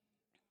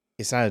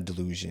 it's not a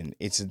delusion.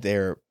 It's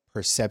their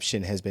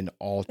perception has been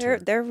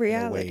altered. Their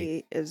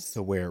reality is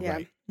to where,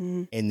 right.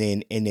 Mm-hmm. And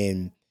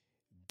then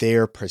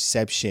their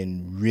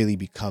perception really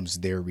becomes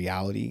their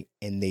reality,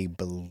 and they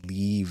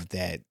believe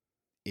that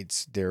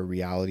it's their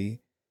reality.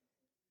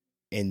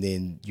 And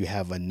then you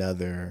have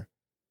another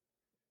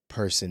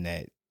person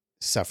that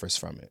suffers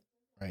from it.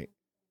 Right.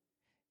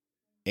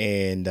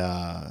 And,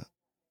 I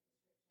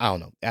don't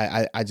know.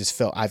 I just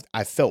felt,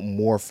 I felt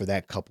more for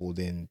that couple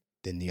than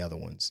the other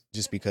ones,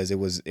 just because it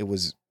was,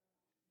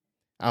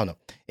 I don't know.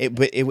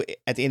 But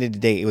at the end of the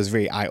day, it was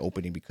very eye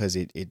opening, because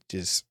it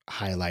just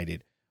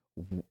highlighted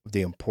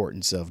the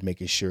importance of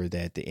making sure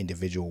that the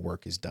individual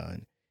work is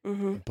done.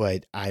 Mm-hmm.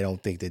 But I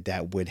don't think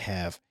that would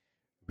have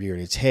reared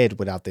its head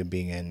without them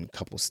being in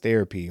couples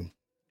therapy.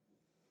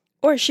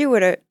 Or it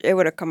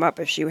would have come up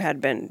if she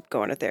had been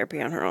going to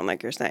therapy on her own,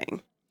 like you're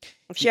saying.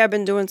 If she had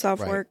been doing self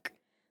work, right,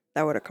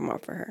 that would have come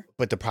up for her.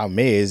 But the problem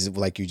is,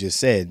 like you just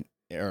said,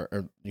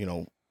 or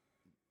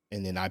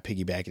and then I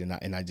piggyback it,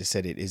 and I just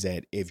said it, is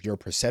that if your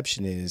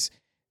perception is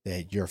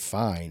that you're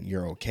fine,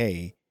 you're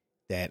okay,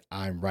 that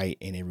I'm right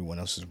and everyone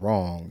else is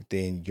wrong,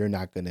 then you're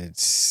not going to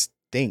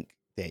think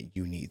that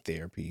you need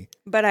therapy.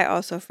 But I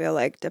also feel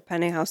like,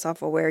 depending how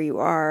self-aware you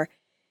are,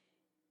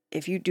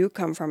 if you do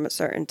come from a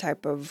certain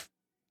type of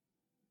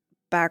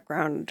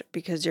background,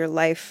 because your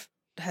life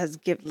has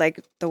like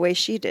the way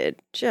she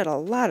did, she had a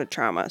lot of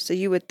trauma. So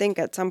you would think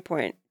at some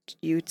point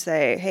you'd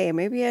say, hey,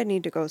 maybe I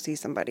need to go see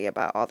somebody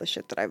about all the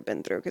shit that I've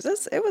been through,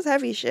 because it was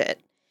heavy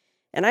shit.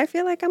 And I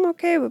feel like I'm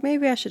okay, but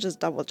maybe I should just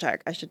double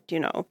check. I should,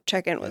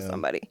 check in with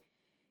somebody.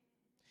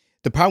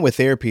 The problem with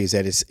therapy is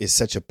that it's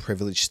such a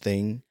privileged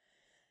thing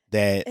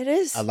that It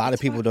is. a lot of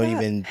It's people fucked don't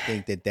up. even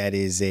think that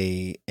is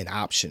an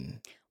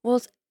option.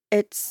 Well,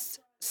 it's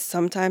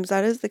sometimes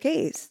that is the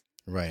case.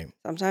 Right.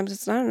 Sometimes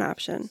it's not an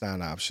option. It's not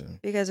an option.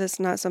 Because it's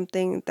not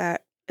something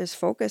that is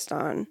focused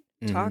on,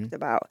 talked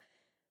about.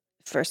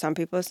 For some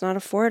people, it's not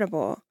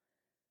affordable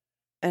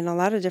in a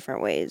lot of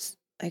different ways.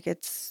 Like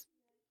it's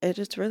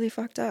really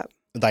fucked up.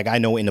 Like I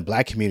know in the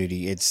Black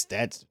community,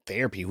 that's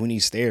therapy. Who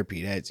needs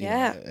therapy? That's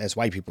that's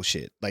white people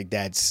shit. Like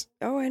that's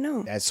I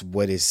know. That's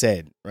what is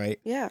said, right?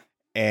 Yeah.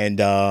 And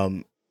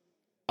a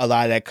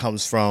lot of that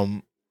comes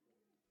from,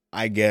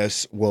 I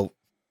guess, well,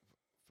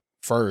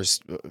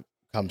 first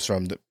comes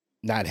from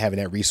not having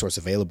that resource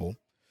available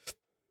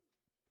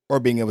or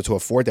being able to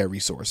afford that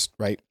resource,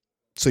 right?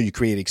 So you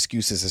create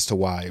excuses as to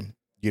why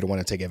you don't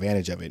want to take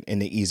advantage of it.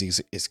 And the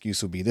easiest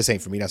excuse would be, this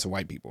ain't for me, that's for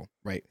white people,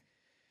 right?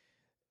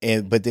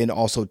 But then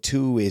also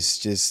too is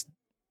just,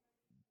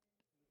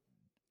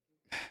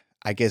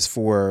 I guess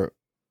for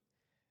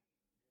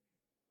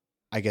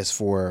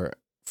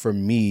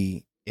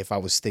me, if I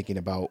was thinking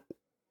about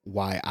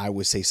why I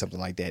would say something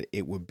like that,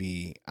 it would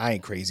be, I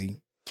ain't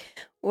crazy.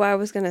 Well, I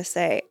was going to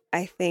say,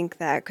 I think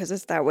that because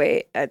it's that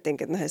way, I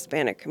think in the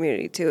Hispanic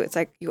community too, it's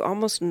like you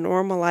almost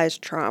normalize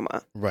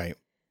trauma. Right.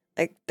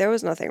 Like there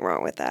was nothing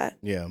wrong with that.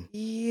 Yeah.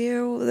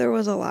 There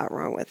was a lot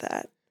wrong with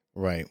that.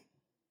 Right.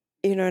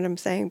 You know what I'm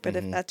saying? But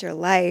if that's your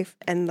life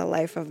and the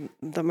life of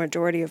the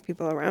majority of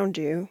people around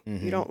you,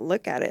 you don't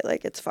look at it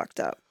like it's fucked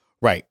up.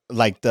 Right.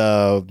 Like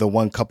the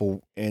one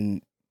couple,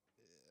 and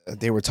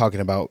they were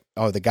talking about,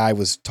 the guy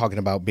was talking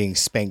about being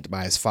spanked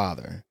by his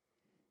father.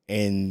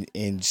 And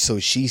so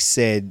she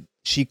said,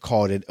 she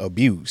called it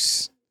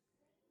abuse.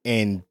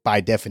 And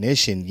by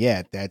definition,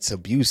 yeah, that's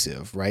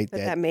abusive, right? But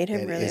that made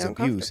him really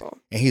uncomfortable. Abuse.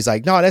 And he's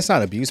like, no, that's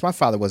not abuse. My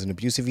father wasn't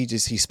abusive.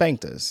 He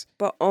spanked us.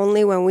 But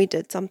only when we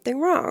did something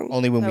wrong.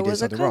 Only when we did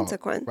something wrong.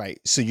 Consequence. Right.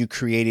 So you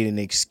created an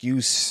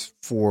excuse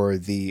for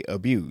the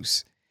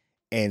abuse.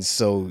 And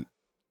so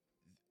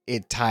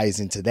it ties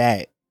into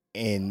that.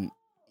 And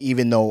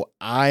even though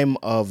I'm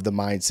of the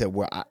mindset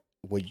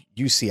where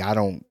you see, I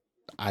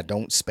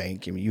don't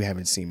spank. I mean, you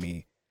haven't seen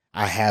me.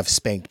 I have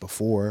spanked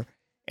before,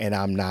 and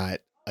I'm not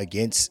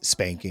against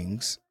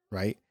spankings,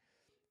 right?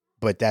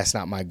 But that's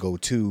not my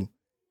go-to.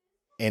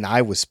 And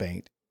I was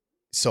spanked.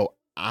 So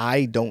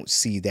I don't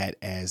see that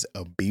as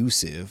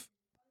abusive,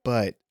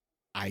 but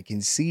I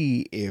can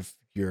see if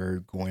you're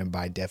going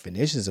by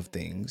definitions of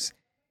things,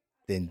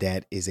 then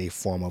that is a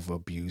form of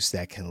abuse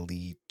that can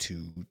lead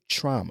to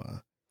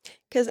trauma.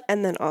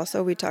 And then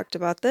also we talked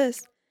about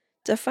this,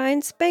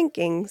 define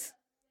spankings.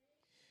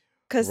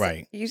 Because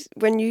right.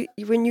 when you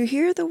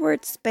hear the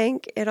word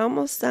spank, it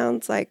almost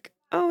sounds like,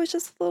 oh, it's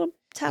just a little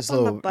tap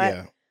on the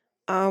butt.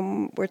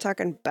 Yeah. We're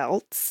talking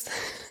belts.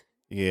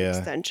 Yeah.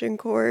 Extension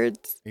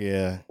cords.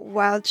 Yeah.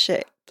 Wild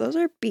shit. Those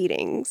are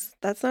beatings.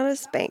 That's not a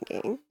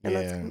spanking. And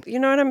that's, you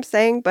know what I'm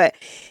saying? But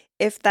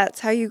if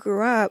that's how you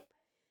grew up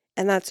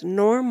and that's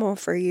normal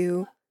for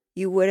you,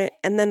 you wouldn't.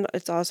 And then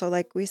it's also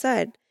like we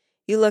said,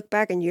 you look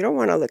back and you don't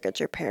want to look at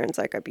your parents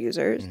like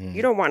abusers.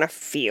 You don't want to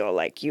feel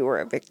like you were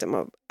a victim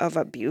of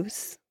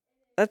abuse.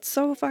 That's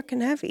so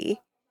fucking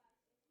heavy.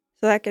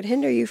 So that could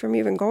hinder you from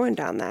even going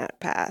down that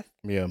path.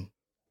 Yeah.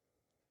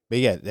 But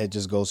yeah, that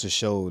just goes to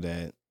show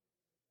that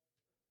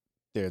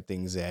there are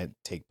things that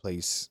take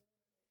place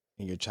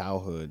in your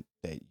childhood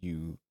that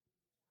you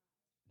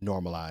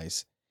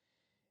normalize.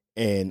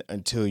 And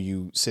until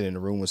you sit in a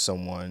room with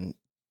someone,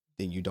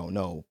 then you don't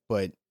know.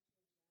 But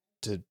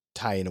to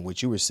tie into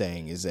what you were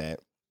saying is that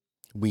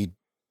we,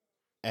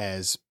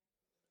 as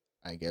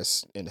I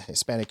guess in the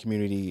Hispanic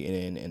community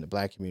and in the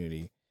Black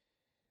community,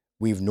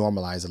 we've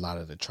normalized a lot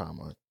of the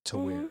trauma to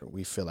where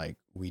we feel like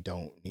we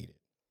don't need it.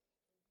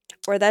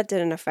 Or that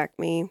didn't affect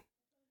me.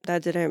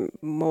 That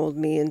didn't mold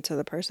me into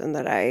the person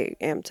that I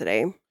am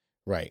today.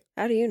 Right.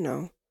 How do you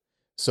know?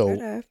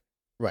 So,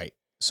 right.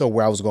 So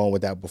where I was going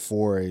with that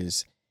before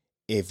is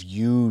if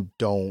you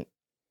don't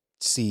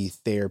see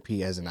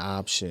therapy as an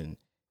option,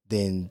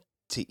 then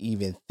to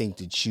even think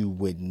that you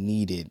would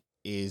need it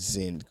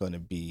isn't going to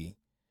be,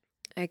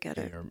 I get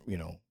it.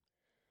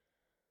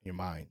 Your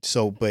mind.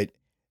 So, but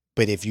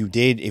if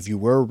you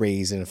were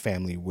raised in a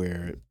family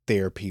where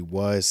therapy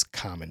was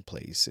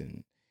commonplace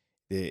and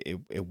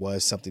it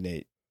was something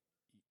that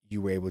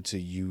you were able to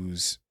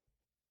use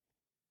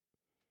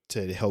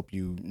to help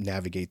you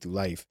navigate through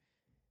life,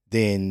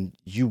 then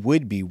you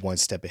would be one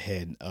step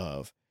ahead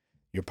of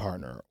your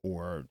partner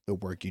or the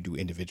work you do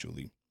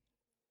individually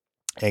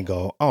and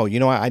go, oh, you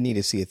know what? I need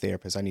to see a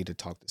therapist. I need to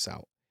talk this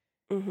out.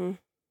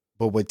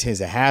 But what tends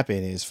to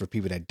happen is for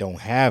people that don't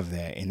have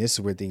that, and this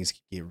is where things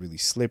get really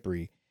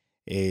slippery,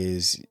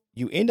 is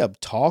you end up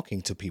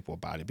talking to people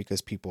about it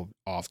because people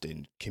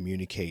often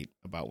communicate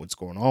about what's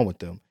going on with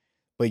them,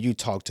 but you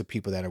talk to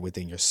people that are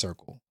within your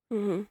circle.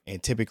 Mm-hmm.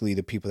 And typically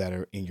the people that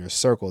are in your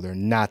circle, they're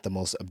not the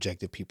most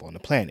objective people on the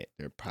planet.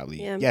 They're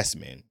probably Yeah. yes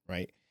men,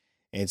 right?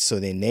 And so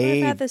then They've they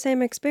had the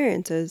same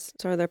experiences,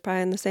 so they're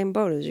probably in the same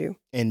boat as you.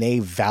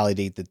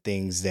 validate the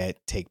things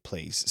that take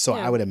place. So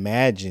Yeah. I would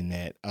imagine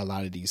that a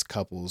lot of these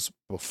couples,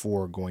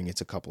 before going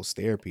into couples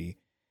therapy,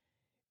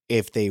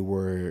 if they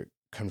were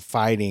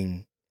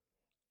confiding,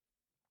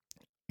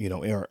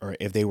 or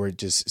if they were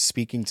just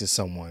speaking to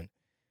someone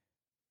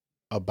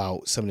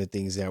about some of the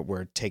things that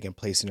were taking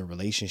place in a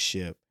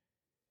relationship,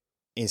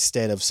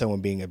 instead of someone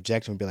being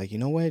objective and be like, you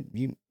know what,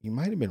 you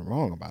might have been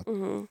wrong about that.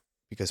 Mm-hmm.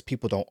 Because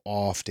people don't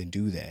often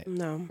do that,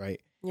 No.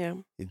 right? Yeah.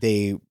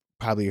 They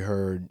probably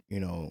heard,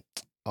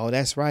 oh,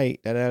 that's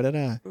right, da da da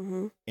da,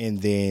 Mm-hmm. and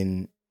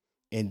then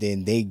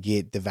they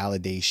get the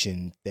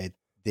validation that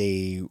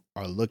they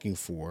are looking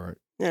for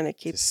And it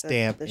to keeps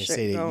stamp the and shit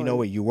say that, you know going.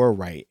 what, you were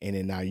right, and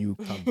then now you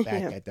come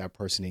back Yeah. at that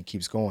person and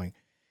keeps going.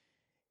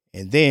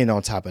 And then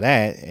on top of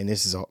that, and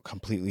this is a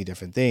completely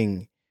different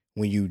thing,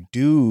 when you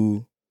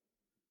do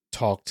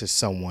talk to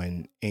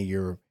someone and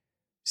you're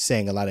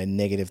saying a lot of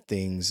negative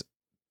things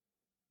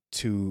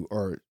to,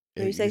 or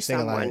When you say you're saying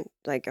a lot of, someone,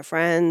 like a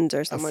friend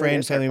or a someone in your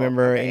friend, family circle.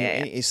 member, Okay,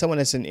 and, yeah. and someone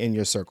that's in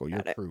your circle, your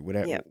Got it. crew,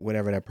 whatever, Yep.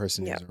 whatever that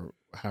person Yep. is, or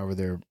however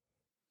they're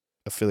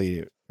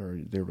affiliated or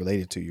they're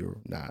related to you or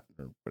not,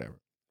 or whatever.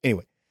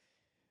 Anyway,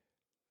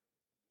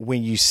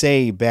 when you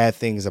say bad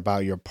things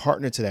about your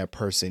partner to that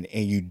person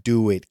and you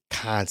do it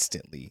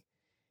constantly,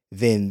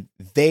 then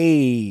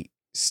they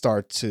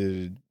start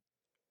to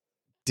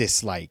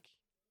dislike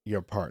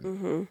your partner,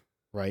 Mm-hmm.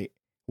 right?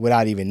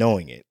 Without even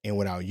knowing it and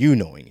without you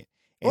knowing it.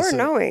 And Or so,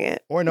 knowing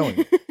it. or knowing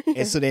it.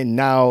 And so then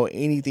now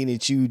anything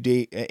that you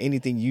did,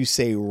 anything you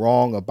say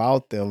wrong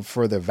about them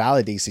further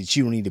validates that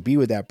you don't need to be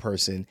with that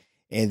person.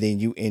 And then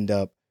you end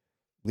up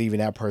leaving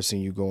that person,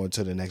 you go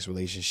into the next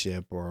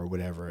relationship or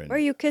whatever. And Or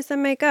you kiss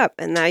and make up,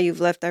 and now you've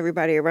left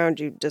everybody around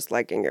you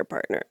disliking your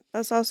partner.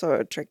 That's also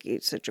a tricky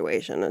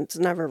situation. It's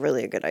never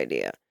really a good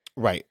idea.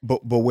 right.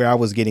 But where I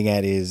was getting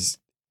at is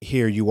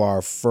here you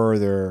are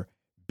further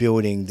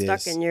building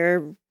this Stuck in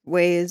your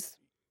ways.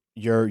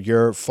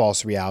 your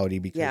false reality,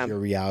 because Yeah. your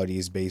reality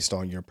is based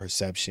on your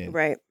perception.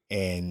 Right.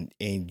 And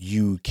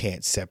you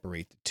can't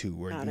separate the two,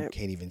 or Got you it.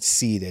 can't even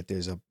see that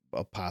there's a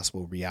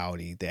possible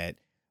reality that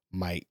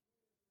might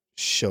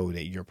show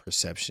that your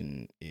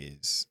perception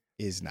is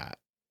not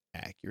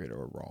accurate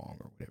or wrong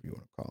or whatever you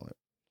want to call it.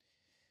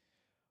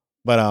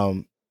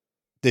 But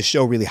the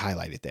show really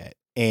highlighted that,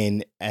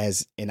 and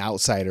as an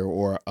outsider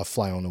or a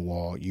fly on the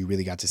wall, you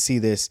really got to see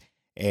this.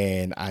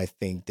 And I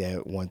think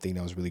that one thing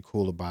that was really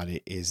cool about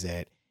it is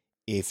that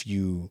if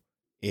you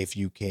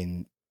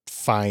can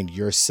find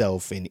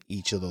yourself in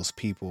each of those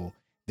people,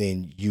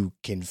 then you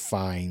can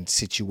find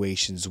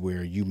situations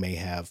where you may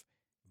have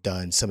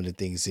done some of the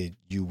things that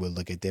you would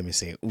look at them and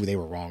say, "Oh, they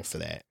were wrong for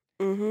that,"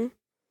 Mm-hmm.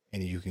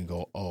 and you can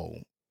go, "Oh,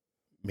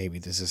 maybe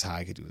this is how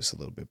I could do this a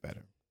little bit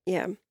better."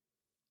 Yeah.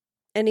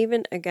 And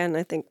even, again,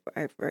 I think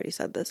I've already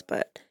said this,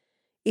 but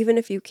even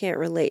if you can't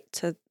relate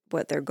to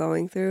what they're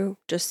going through,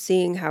 just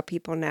seeing how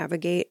people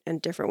navigate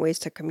and different ways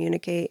to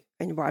communicate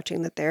and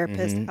watching the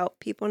therapist Mhm. help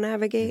people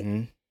navigate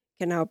Mm-hmm.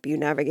 can help you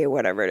navigate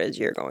whatever it is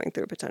you're going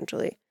through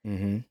potentially.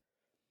 Mm-hmm.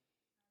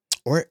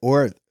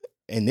 Or,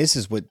 and this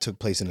is what took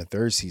place in the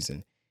third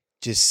season.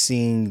 Just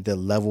seeing the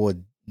level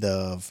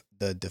of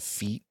the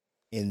defeat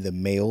in the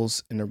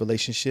males in the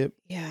relationship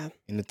Yeah.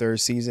 in the third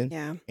season,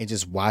 Yeah. and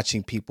just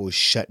watching people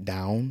shut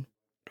down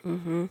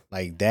Mm-hmm.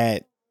 like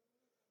that.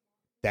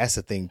 That's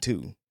a thing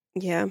too,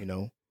 Yeah.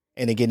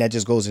 And again, that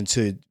just goes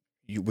into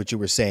what you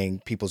were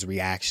saying, people's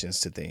reactions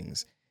to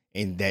things,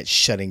 and that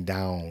shutting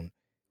down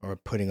or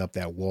putting up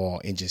that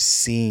wall, and just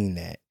seeing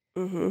that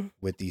Mm-hmm.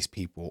 with these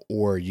people.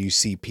 Or you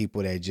see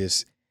people that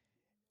just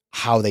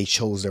how they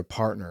chose their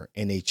partner,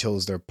 and they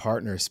chose their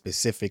partner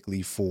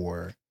specifically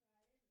for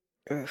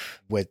Ugh.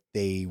 what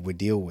they would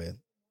deal with,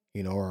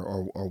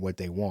 or what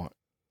they want,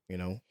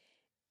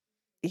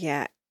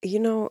 Yeah. You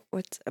know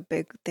what's a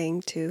big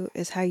thing too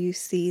is how you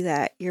see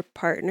that your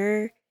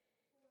partner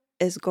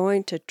is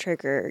going to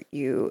trigger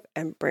you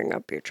and bring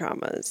up your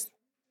traumas.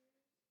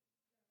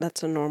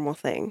 That's a normal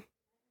thing.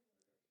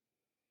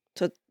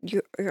 So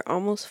you're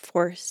almost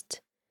forced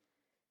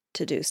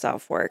to do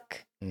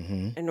self-work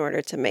Mm-hmm. in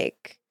order to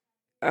make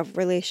a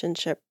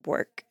relationship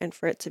work and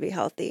for it to be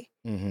healthy,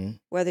 Mm-hmm.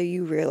 whether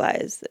you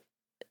realize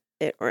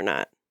it or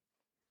not.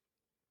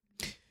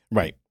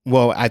 Right.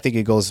 Well, I think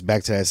it goes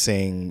back to that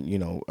saying,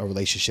 a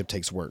relationship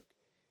takes work,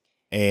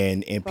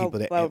 and people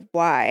that But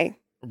why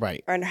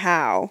right. and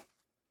how?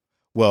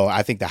 Well,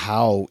 I think the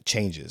how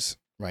changes,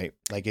 right?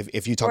 Like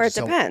if you talk Or to it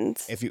someone,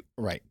 depends. if you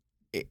right,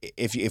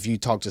 if you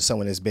talk to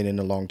someone that's been in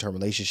a long term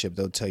relationship,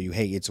 they'll tell you,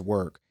 hey, it's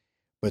work,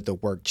 but the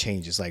work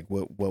changes. Like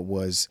what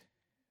was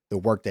the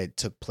work that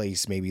took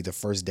place maybe the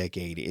first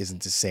decade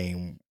isn't the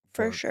same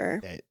For work sure.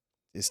 that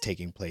is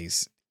taking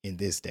place in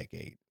this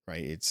decade,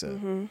 right?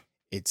 Mm-hmm.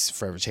 It's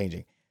forever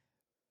changing.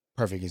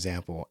 Perfect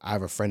example. I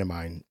have a friend of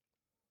mine.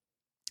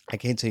 I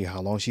can't tell you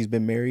how long she's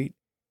been married,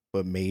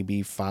 but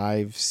maybe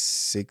 5,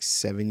 6,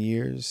 7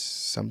 years,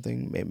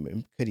 something.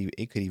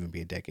 It could even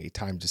be a decade.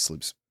 Time just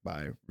slips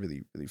by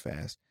really, really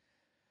fast.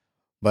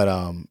 But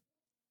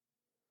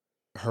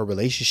her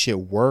relationship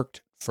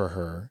worked for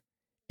her,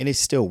 and it's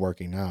still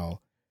working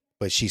now.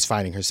 But she's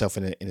finding herself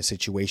in a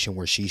situation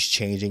where she's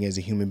changing as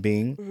a human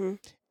being, Mm-hmm.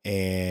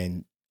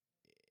 and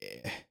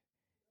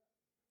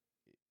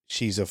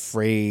she's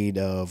afraid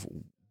of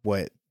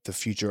what the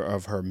future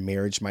of her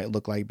marriage might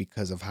look like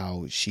because of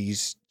how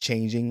she's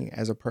changing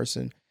as a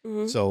person.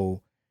 Mm-hmm.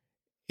 So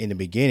in the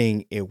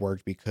beginning, it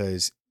worked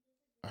because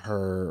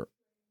her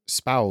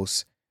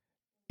spouse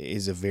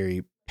is a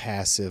very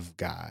passive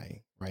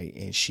guy, right?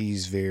 And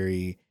she's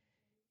very,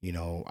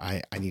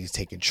 I need to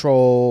take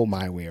control,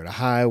 my way or the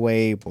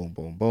highway, boom,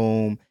 boom,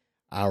 boom.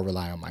 I'll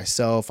rely on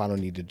myself. I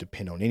don't need to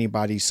depend on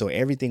anybody. So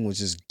everything was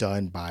just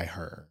done by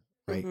her,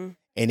 right? Mm-hmm.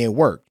 And it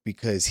worked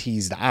because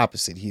he's the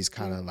opposite. He's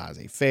kind of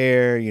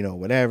laissez-faire,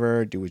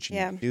 whatever, do what you need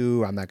Yeah. to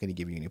do. I'm not going to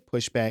give you any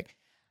pushback.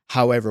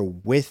 However,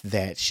 with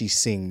that, she's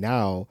seeing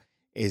now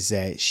is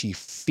that she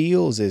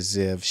feels as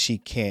if she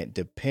can't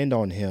depend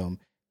on him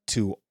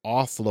to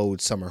offload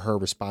some of her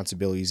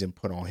responsibilities and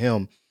put on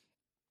him,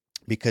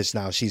 because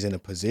now she's in a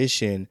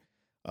position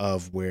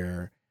of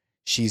where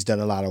she's done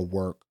a lot of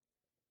work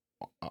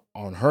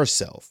on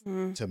herself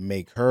Mm-hmm. to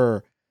make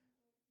her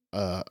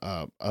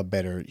a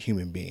better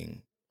human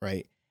being,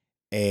 right?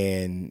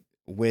 And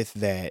with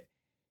that,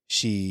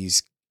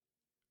 she's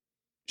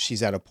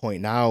at a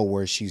point now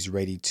where she's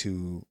ready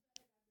to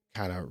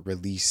kind of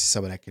release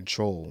some of that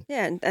control.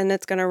 Yeah, and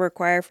it's going to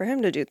require for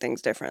him to do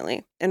things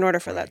differently in order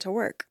for that Right. to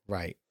work.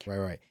 Right.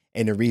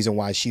 And the reason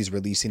why she's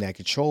releasing that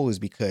control is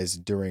because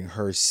during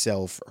her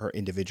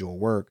individual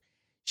work,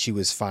 she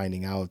was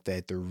finding out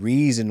that the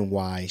reason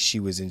why she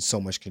was in so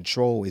much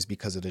control is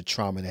because of the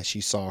trauma that she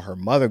saw her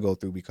mother go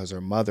through, because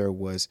her mother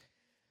was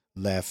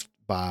left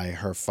by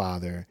her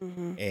father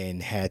Mm-hmm.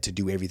 and had to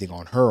do everything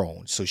on her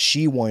own. So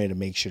she wanted to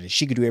make sure that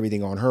she could do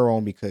everything on her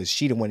own because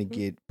she didn't want to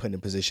get put in a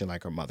position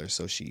like her mother.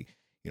 So she,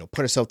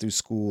 put herself through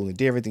school and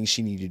did everything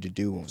she needed to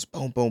do. And was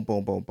boom, boom,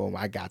 boom, boom, boom.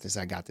 I got this.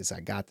 I got this.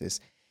 I got this.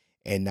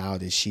 And now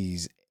that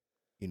she's,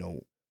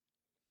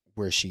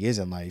 where she is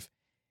in life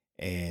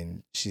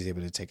and she's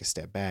able to take a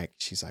step back,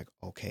 she's like,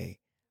 okay,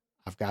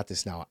 I've got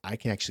this now. I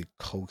can actually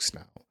coast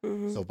now.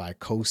 Mm-hmm. So by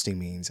coasting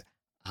means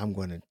I'm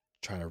going to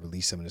try to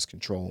release some of this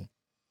control.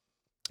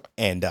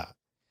 And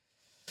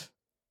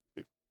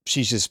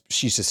she's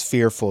just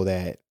fearful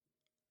that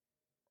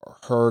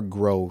her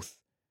growth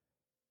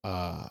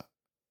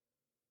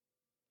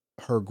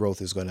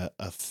is going to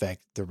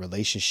affect the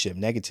relationship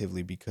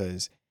negatively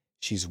because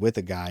she's with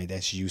a guy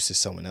that's used to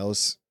someone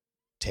else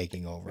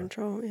taking over.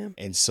 Control, yeah.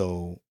 And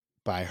so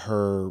by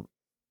her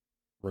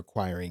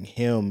requiring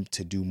him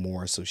to do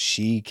more so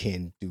she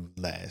can do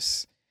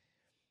less,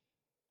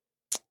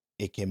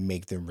 it can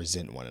make them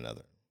resent one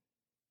another.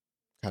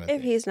 Kind of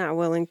If thing. he's not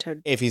willing to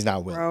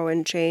grow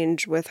and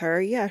change with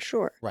her, yeah,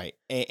 sure. Right.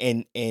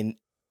 And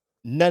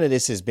none of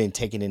this has been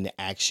taken into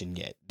action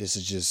yet. This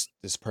is just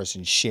this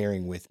person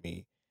sharing with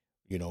me,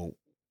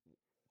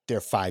 their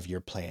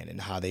 5-year plan and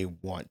how they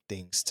want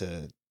things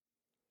to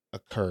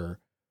occur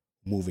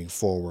moving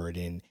forward.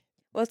 And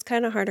Well, it's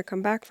kind of hard to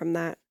come back from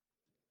that.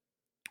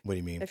 what do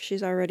you mean? If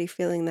she's already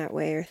feeling that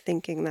way or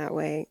thinking that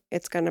way,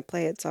 it's going to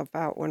play itself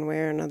out one way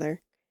or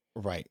another.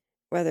 Right.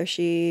 Whether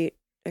she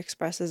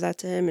expresses that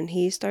to him and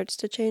he starts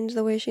to change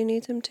the way she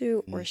needs him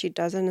to, or she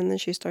doesn't and then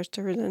she starts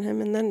to resent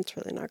him, and then it's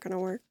really not going to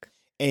work.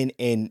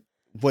 And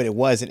what it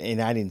was,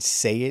 and I didn't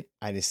say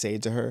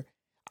it to her.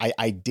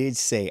 I did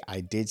say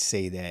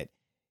that,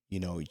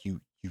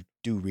 you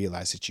do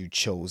realize that you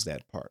chose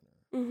that partner.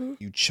 Mm-hmm.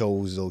 You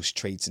chose those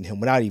traits in him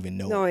without even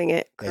knowing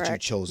it. that Correct. you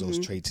chose those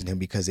traits in him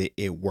because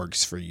it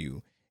works for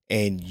you.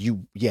 And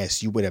you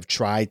would have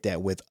tried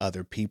that with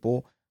other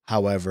people.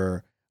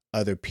 However,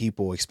 other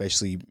people,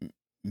 especially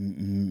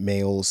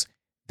males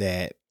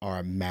that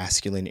are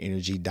masculine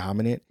energy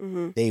dominant,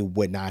 they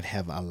would not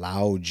have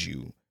allowed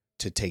you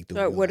to take the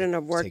so wheel. It wouldn't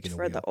have worked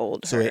for the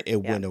old so her.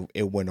 it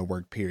wouldn't have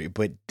worked, period.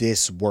 But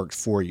this worked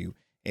for you.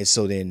 And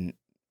so then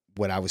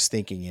what I was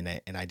thinking,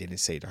 and I didn't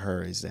say to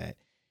her, is that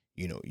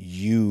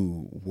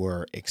you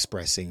were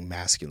expressing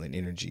masculine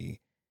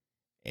energy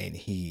and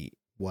he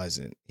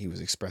wasn't. He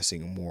was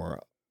expressing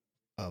more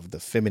of the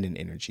feminine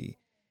energy.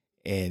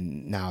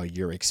 And now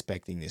you're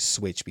expecting this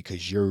switch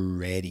because you're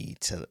ready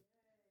to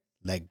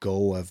let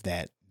go of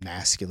that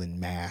masculine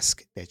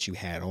mask that you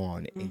had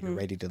on, and you're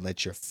ready to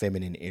let your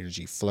feminine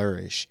energy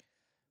flourish.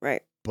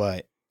 Right.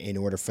 But in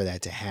order for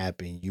that to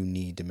happen, you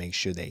need to make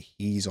sure that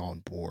he's on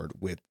board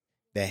with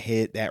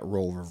that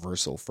role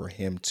reversal for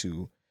him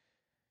to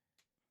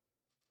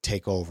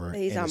take over. That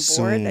he's and on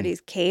assume, board, that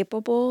he's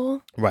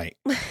capable. Right.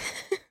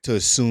 To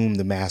assume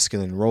the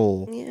masculine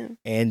role. Yeah.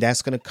 And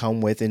that's going to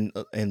come with, and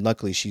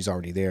luckily she's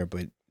already there,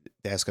 but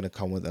that's going to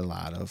come with a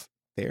lot of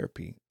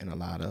therapy and a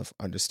lot of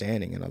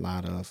understanding and a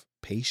lot of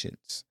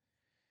patience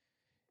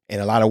and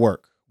a lot of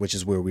work, which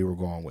is where we were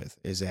going with,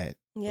 is that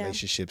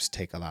relationships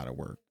take a lot of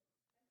work.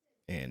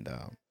 And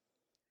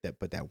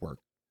that work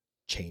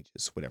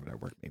changes, whatever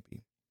that work may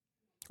be.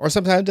 Or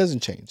sometimes it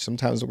doesn't change.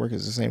 Sometimes the work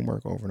is the same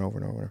work over and over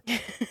and over.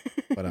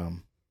 But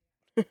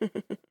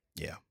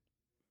yeah.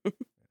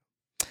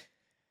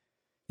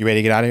 You ready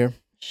to get out of here?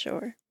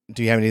 Sure.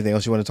 Do you have anything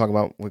else you want to talk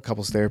about with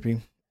couples therapy?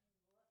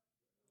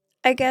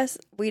 I guess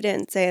we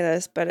didn't say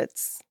this, but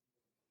it's,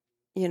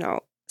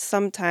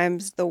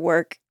 sometimes the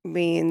work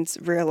means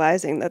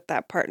realizing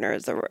that partner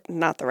is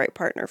not the right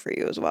partner for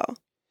you as well.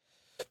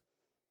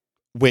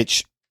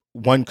 Which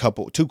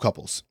two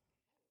couples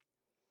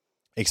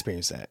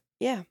experience that.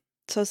 Yeah.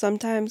 So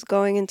sometimes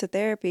going into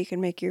therapy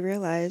can make you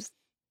realize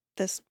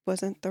this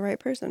wasn't the right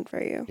person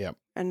for you. Yep.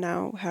 And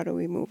now how do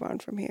we move on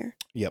from here?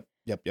 Yep.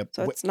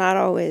 So it's not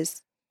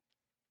always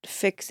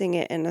fixing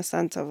it in a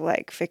sense of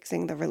like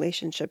fixing the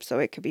relationship so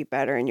it could be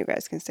better and you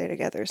guys can stay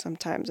together.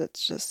 Sometimes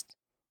it's just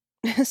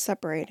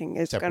separating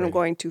is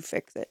going to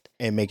fix it.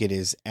 And make it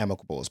as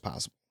amicable as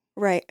possible.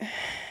 Right.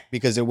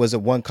 Because there was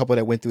one couple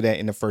that went through that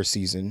in the first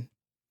season,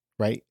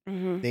 right?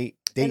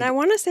 Mm-hmm. And I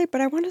want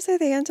to say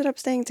they ended up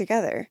staying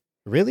together.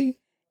 Really?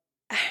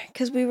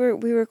 Because we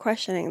were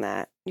questioning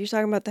that. You're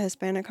talking about the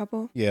Hispanic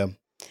couple? Yeah.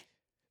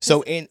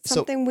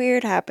 Something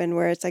weird happened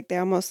where it's like they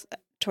almost,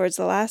 towards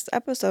the last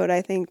episode,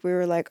 I think we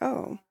were like,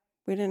 oh,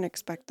 we didn't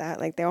expect that.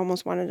 Like they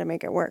almost wanted to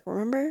make it work,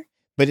 remember?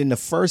 But in the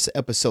first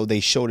episode, they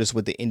showed us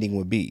what the ending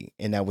would be,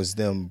 and that was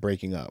them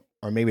breaking up.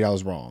 Or maybe that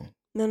was wrong.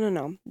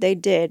 No. They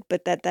did,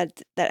 but that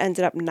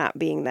ended up not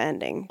being the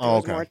ending. There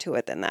was more to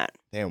it than that.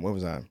 Damn, what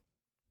was I?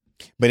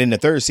 But in the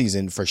third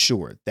season, for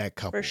sure, that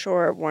couple. For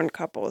sure, one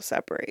couple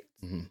separates.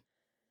 Mm-hmm.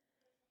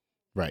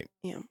 Right.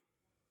 Yeah.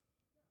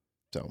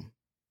 So,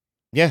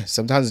 yeah,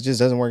 sometimes it just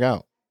doesn't work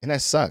out. And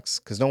that sucks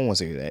because no one wants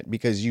to hear that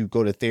because you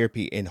go to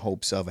therapy in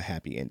hopes of a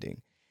happy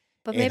ending.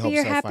 But maybe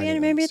you're happy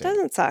and maybe it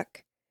doesn't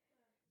suck.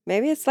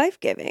 Maybe it's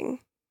life-giving.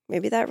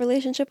 Maybe that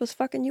relationship was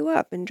fucking you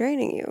up and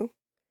draining you.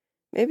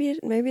 Maybe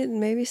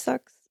it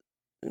sucks.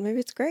 Maybe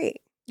it's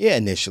great. Yeah,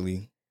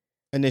 initially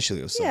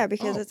it was. Yeah,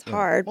 because it's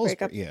hard.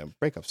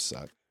 Breakups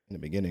suck in the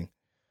beginning.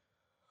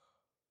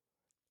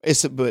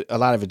 But a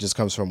lot of it just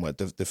comes from what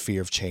the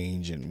fear of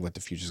change and what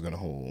the future is going to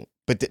hold.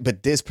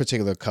 But this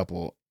particular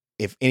couple,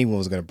 if anyone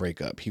was going to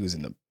break up, he was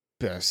in the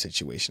best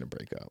situation to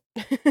break up.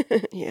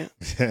 Yeah,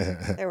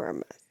 they were a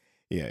mess.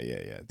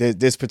 Yeah.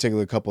 This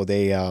particular couple,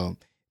 they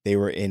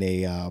were in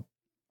a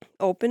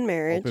open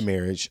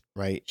marriage,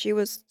 right? She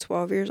was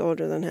 12 years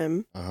older than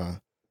him.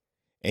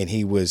 And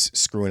he was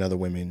screwing other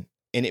women.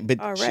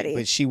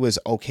 Already. She was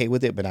okay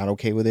with it, but not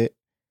okay with it.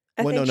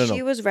 I think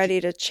she was ready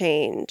to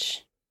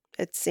change.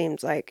 It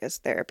seems like as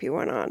therapy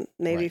went on,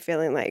 maybe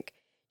feeling like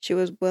she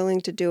was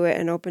willing to do it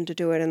and open to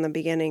do it in the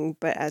beginning,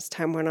 but as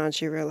time went on,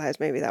 she realized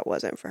maybe that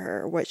wasn't for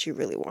her, what she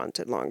really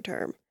wanted long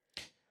term.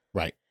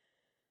 Right.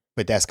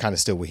 But that's kind of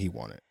still what he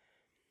wanted.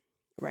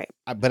 Right.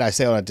 But I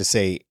say all that to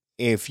say,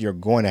 if you're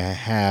going to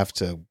have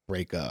to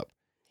break up,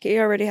 he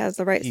already has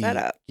the right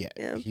setup.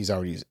 Yeah. He's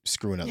already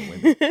screwing other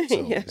women.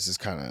 So this is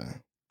kind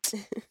of,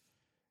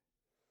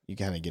 you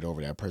kind of get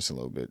over that person a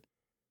little bit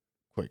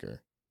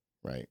quicker.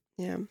 Right.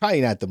 Yeah.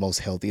 Probably not the most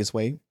healthiest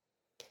way,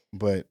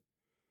 but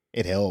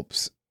it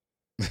helps.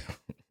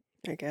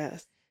 I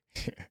guess.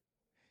 I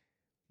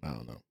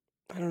don't know.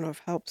 I don't know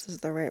if helps is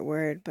the right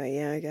word, but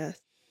yeah, I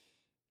guess.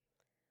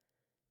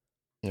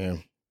 Yeah.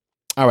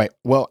 All right.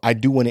 Well, I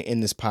do want to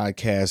end this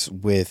podcast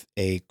with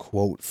a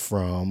quote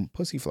from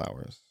Pussy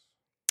Flowers.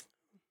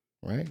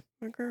 Right?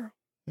 My girl.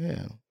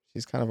 Yeah.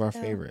 She's kind of our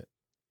favorite.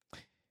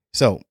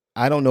 So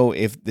I don't know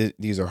if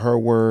these are her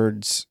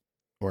words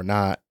or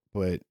not,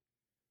 but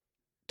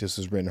this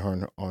was written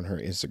on her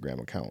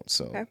Instagram account.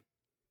 So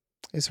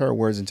it's her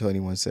words until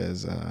anyone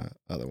says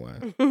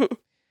otherwise.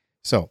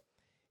 So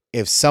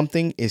if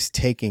something is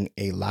taking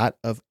a lot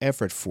of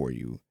effort for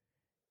you,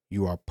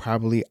 you are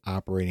probably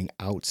operating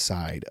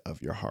outside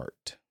of your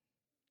heart.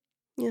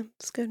 Yeah,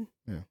 it's good.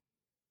 Yeah.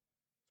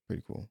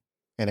 Pretty cool.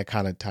 And it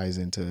kind of ties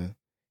into,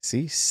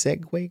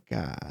 Segue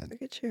God.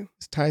 Look at you.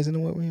 It ties into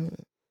what the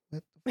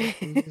fuck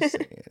we were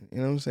saying. You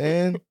know what I'm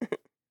saying?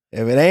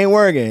 If it ain't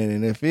working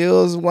and it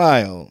feels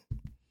wild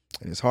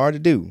and it's hard to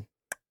do,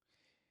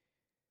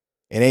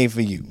 it ain't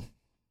for you.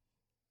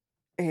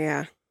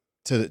 Yeah.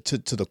 To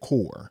the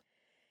core.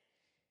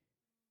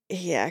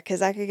 Yeah,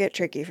 because that could get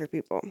tricky for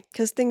people.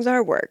 Because things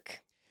are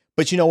work.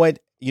 But you know what?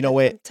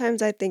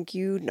 Sometimes I think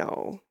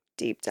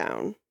deep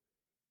down.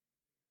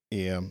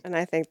 Yeah. And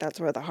I think that's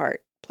where the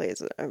heart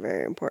plays a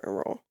very important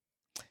role.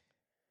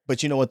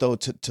 But you know what, though?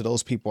 To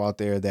those people out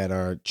there that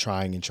are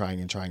trying,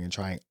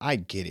 I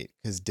get it.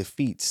 Because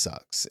defeat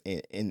sucks.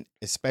 And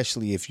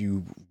especially if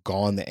you've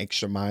gone the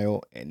extra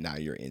mile and now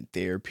you're in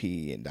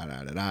therapy and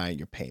and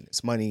you're paying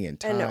this money and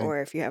time.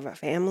 Or if you have a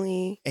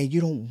family. And you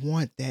don't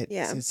want that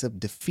sense of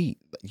defeat.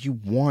 You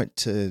want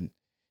to,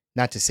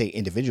 not to say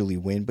individually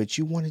win, but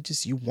you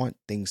want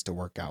things to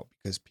work out.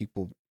 Because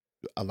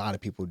a lot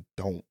of people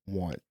don't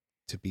want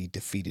to be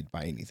defeated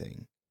by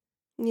anything.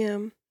 Yeah.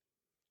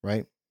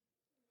 Right?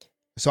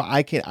 So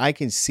I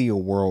can see a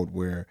world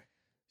where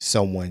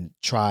someone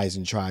tries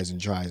and tries and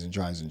tries and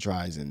tries and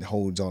tries and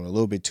holds on a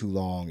little bit too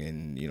long,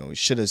 and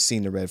should have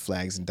seen the red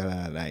flags and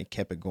and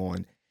kept it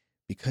going,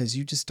 because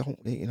you just don't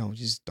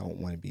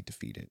want to be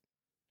defeated.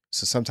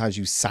 So sometimes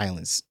you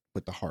silence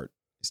what the heart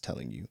is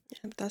telling you. Yeah,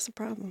 but that's a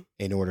problem.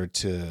 In order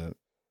to,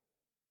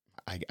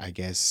 I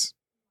guess,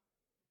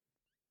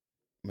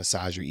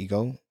 massage your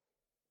ego,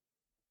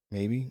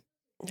 maybe.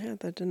 Yeah,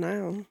 the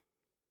denial.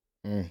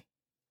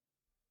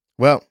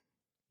 Well,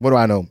 what do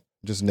I know?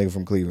 Just a nigga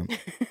from Cleveland.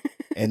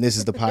 And this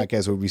is the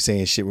podcast where we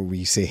saying shit where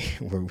we say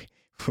where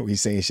we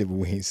saying shit but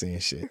we ain't saying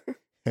shit.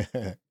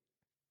 Why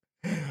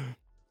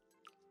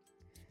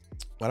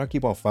don't I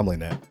keep on fumbling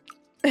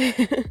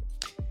that?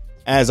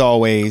 As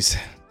always,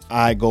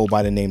 I go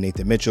by the name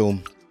Nathan Mitchell,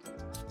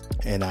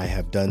 and I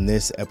have done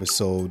this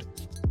episode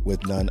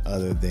with none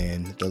other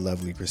than the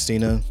lovely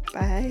Christina.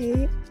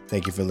 Bye.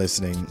 Thank you for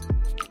listening.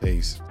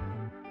 Peace.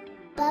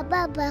 Bye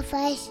bye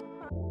bye.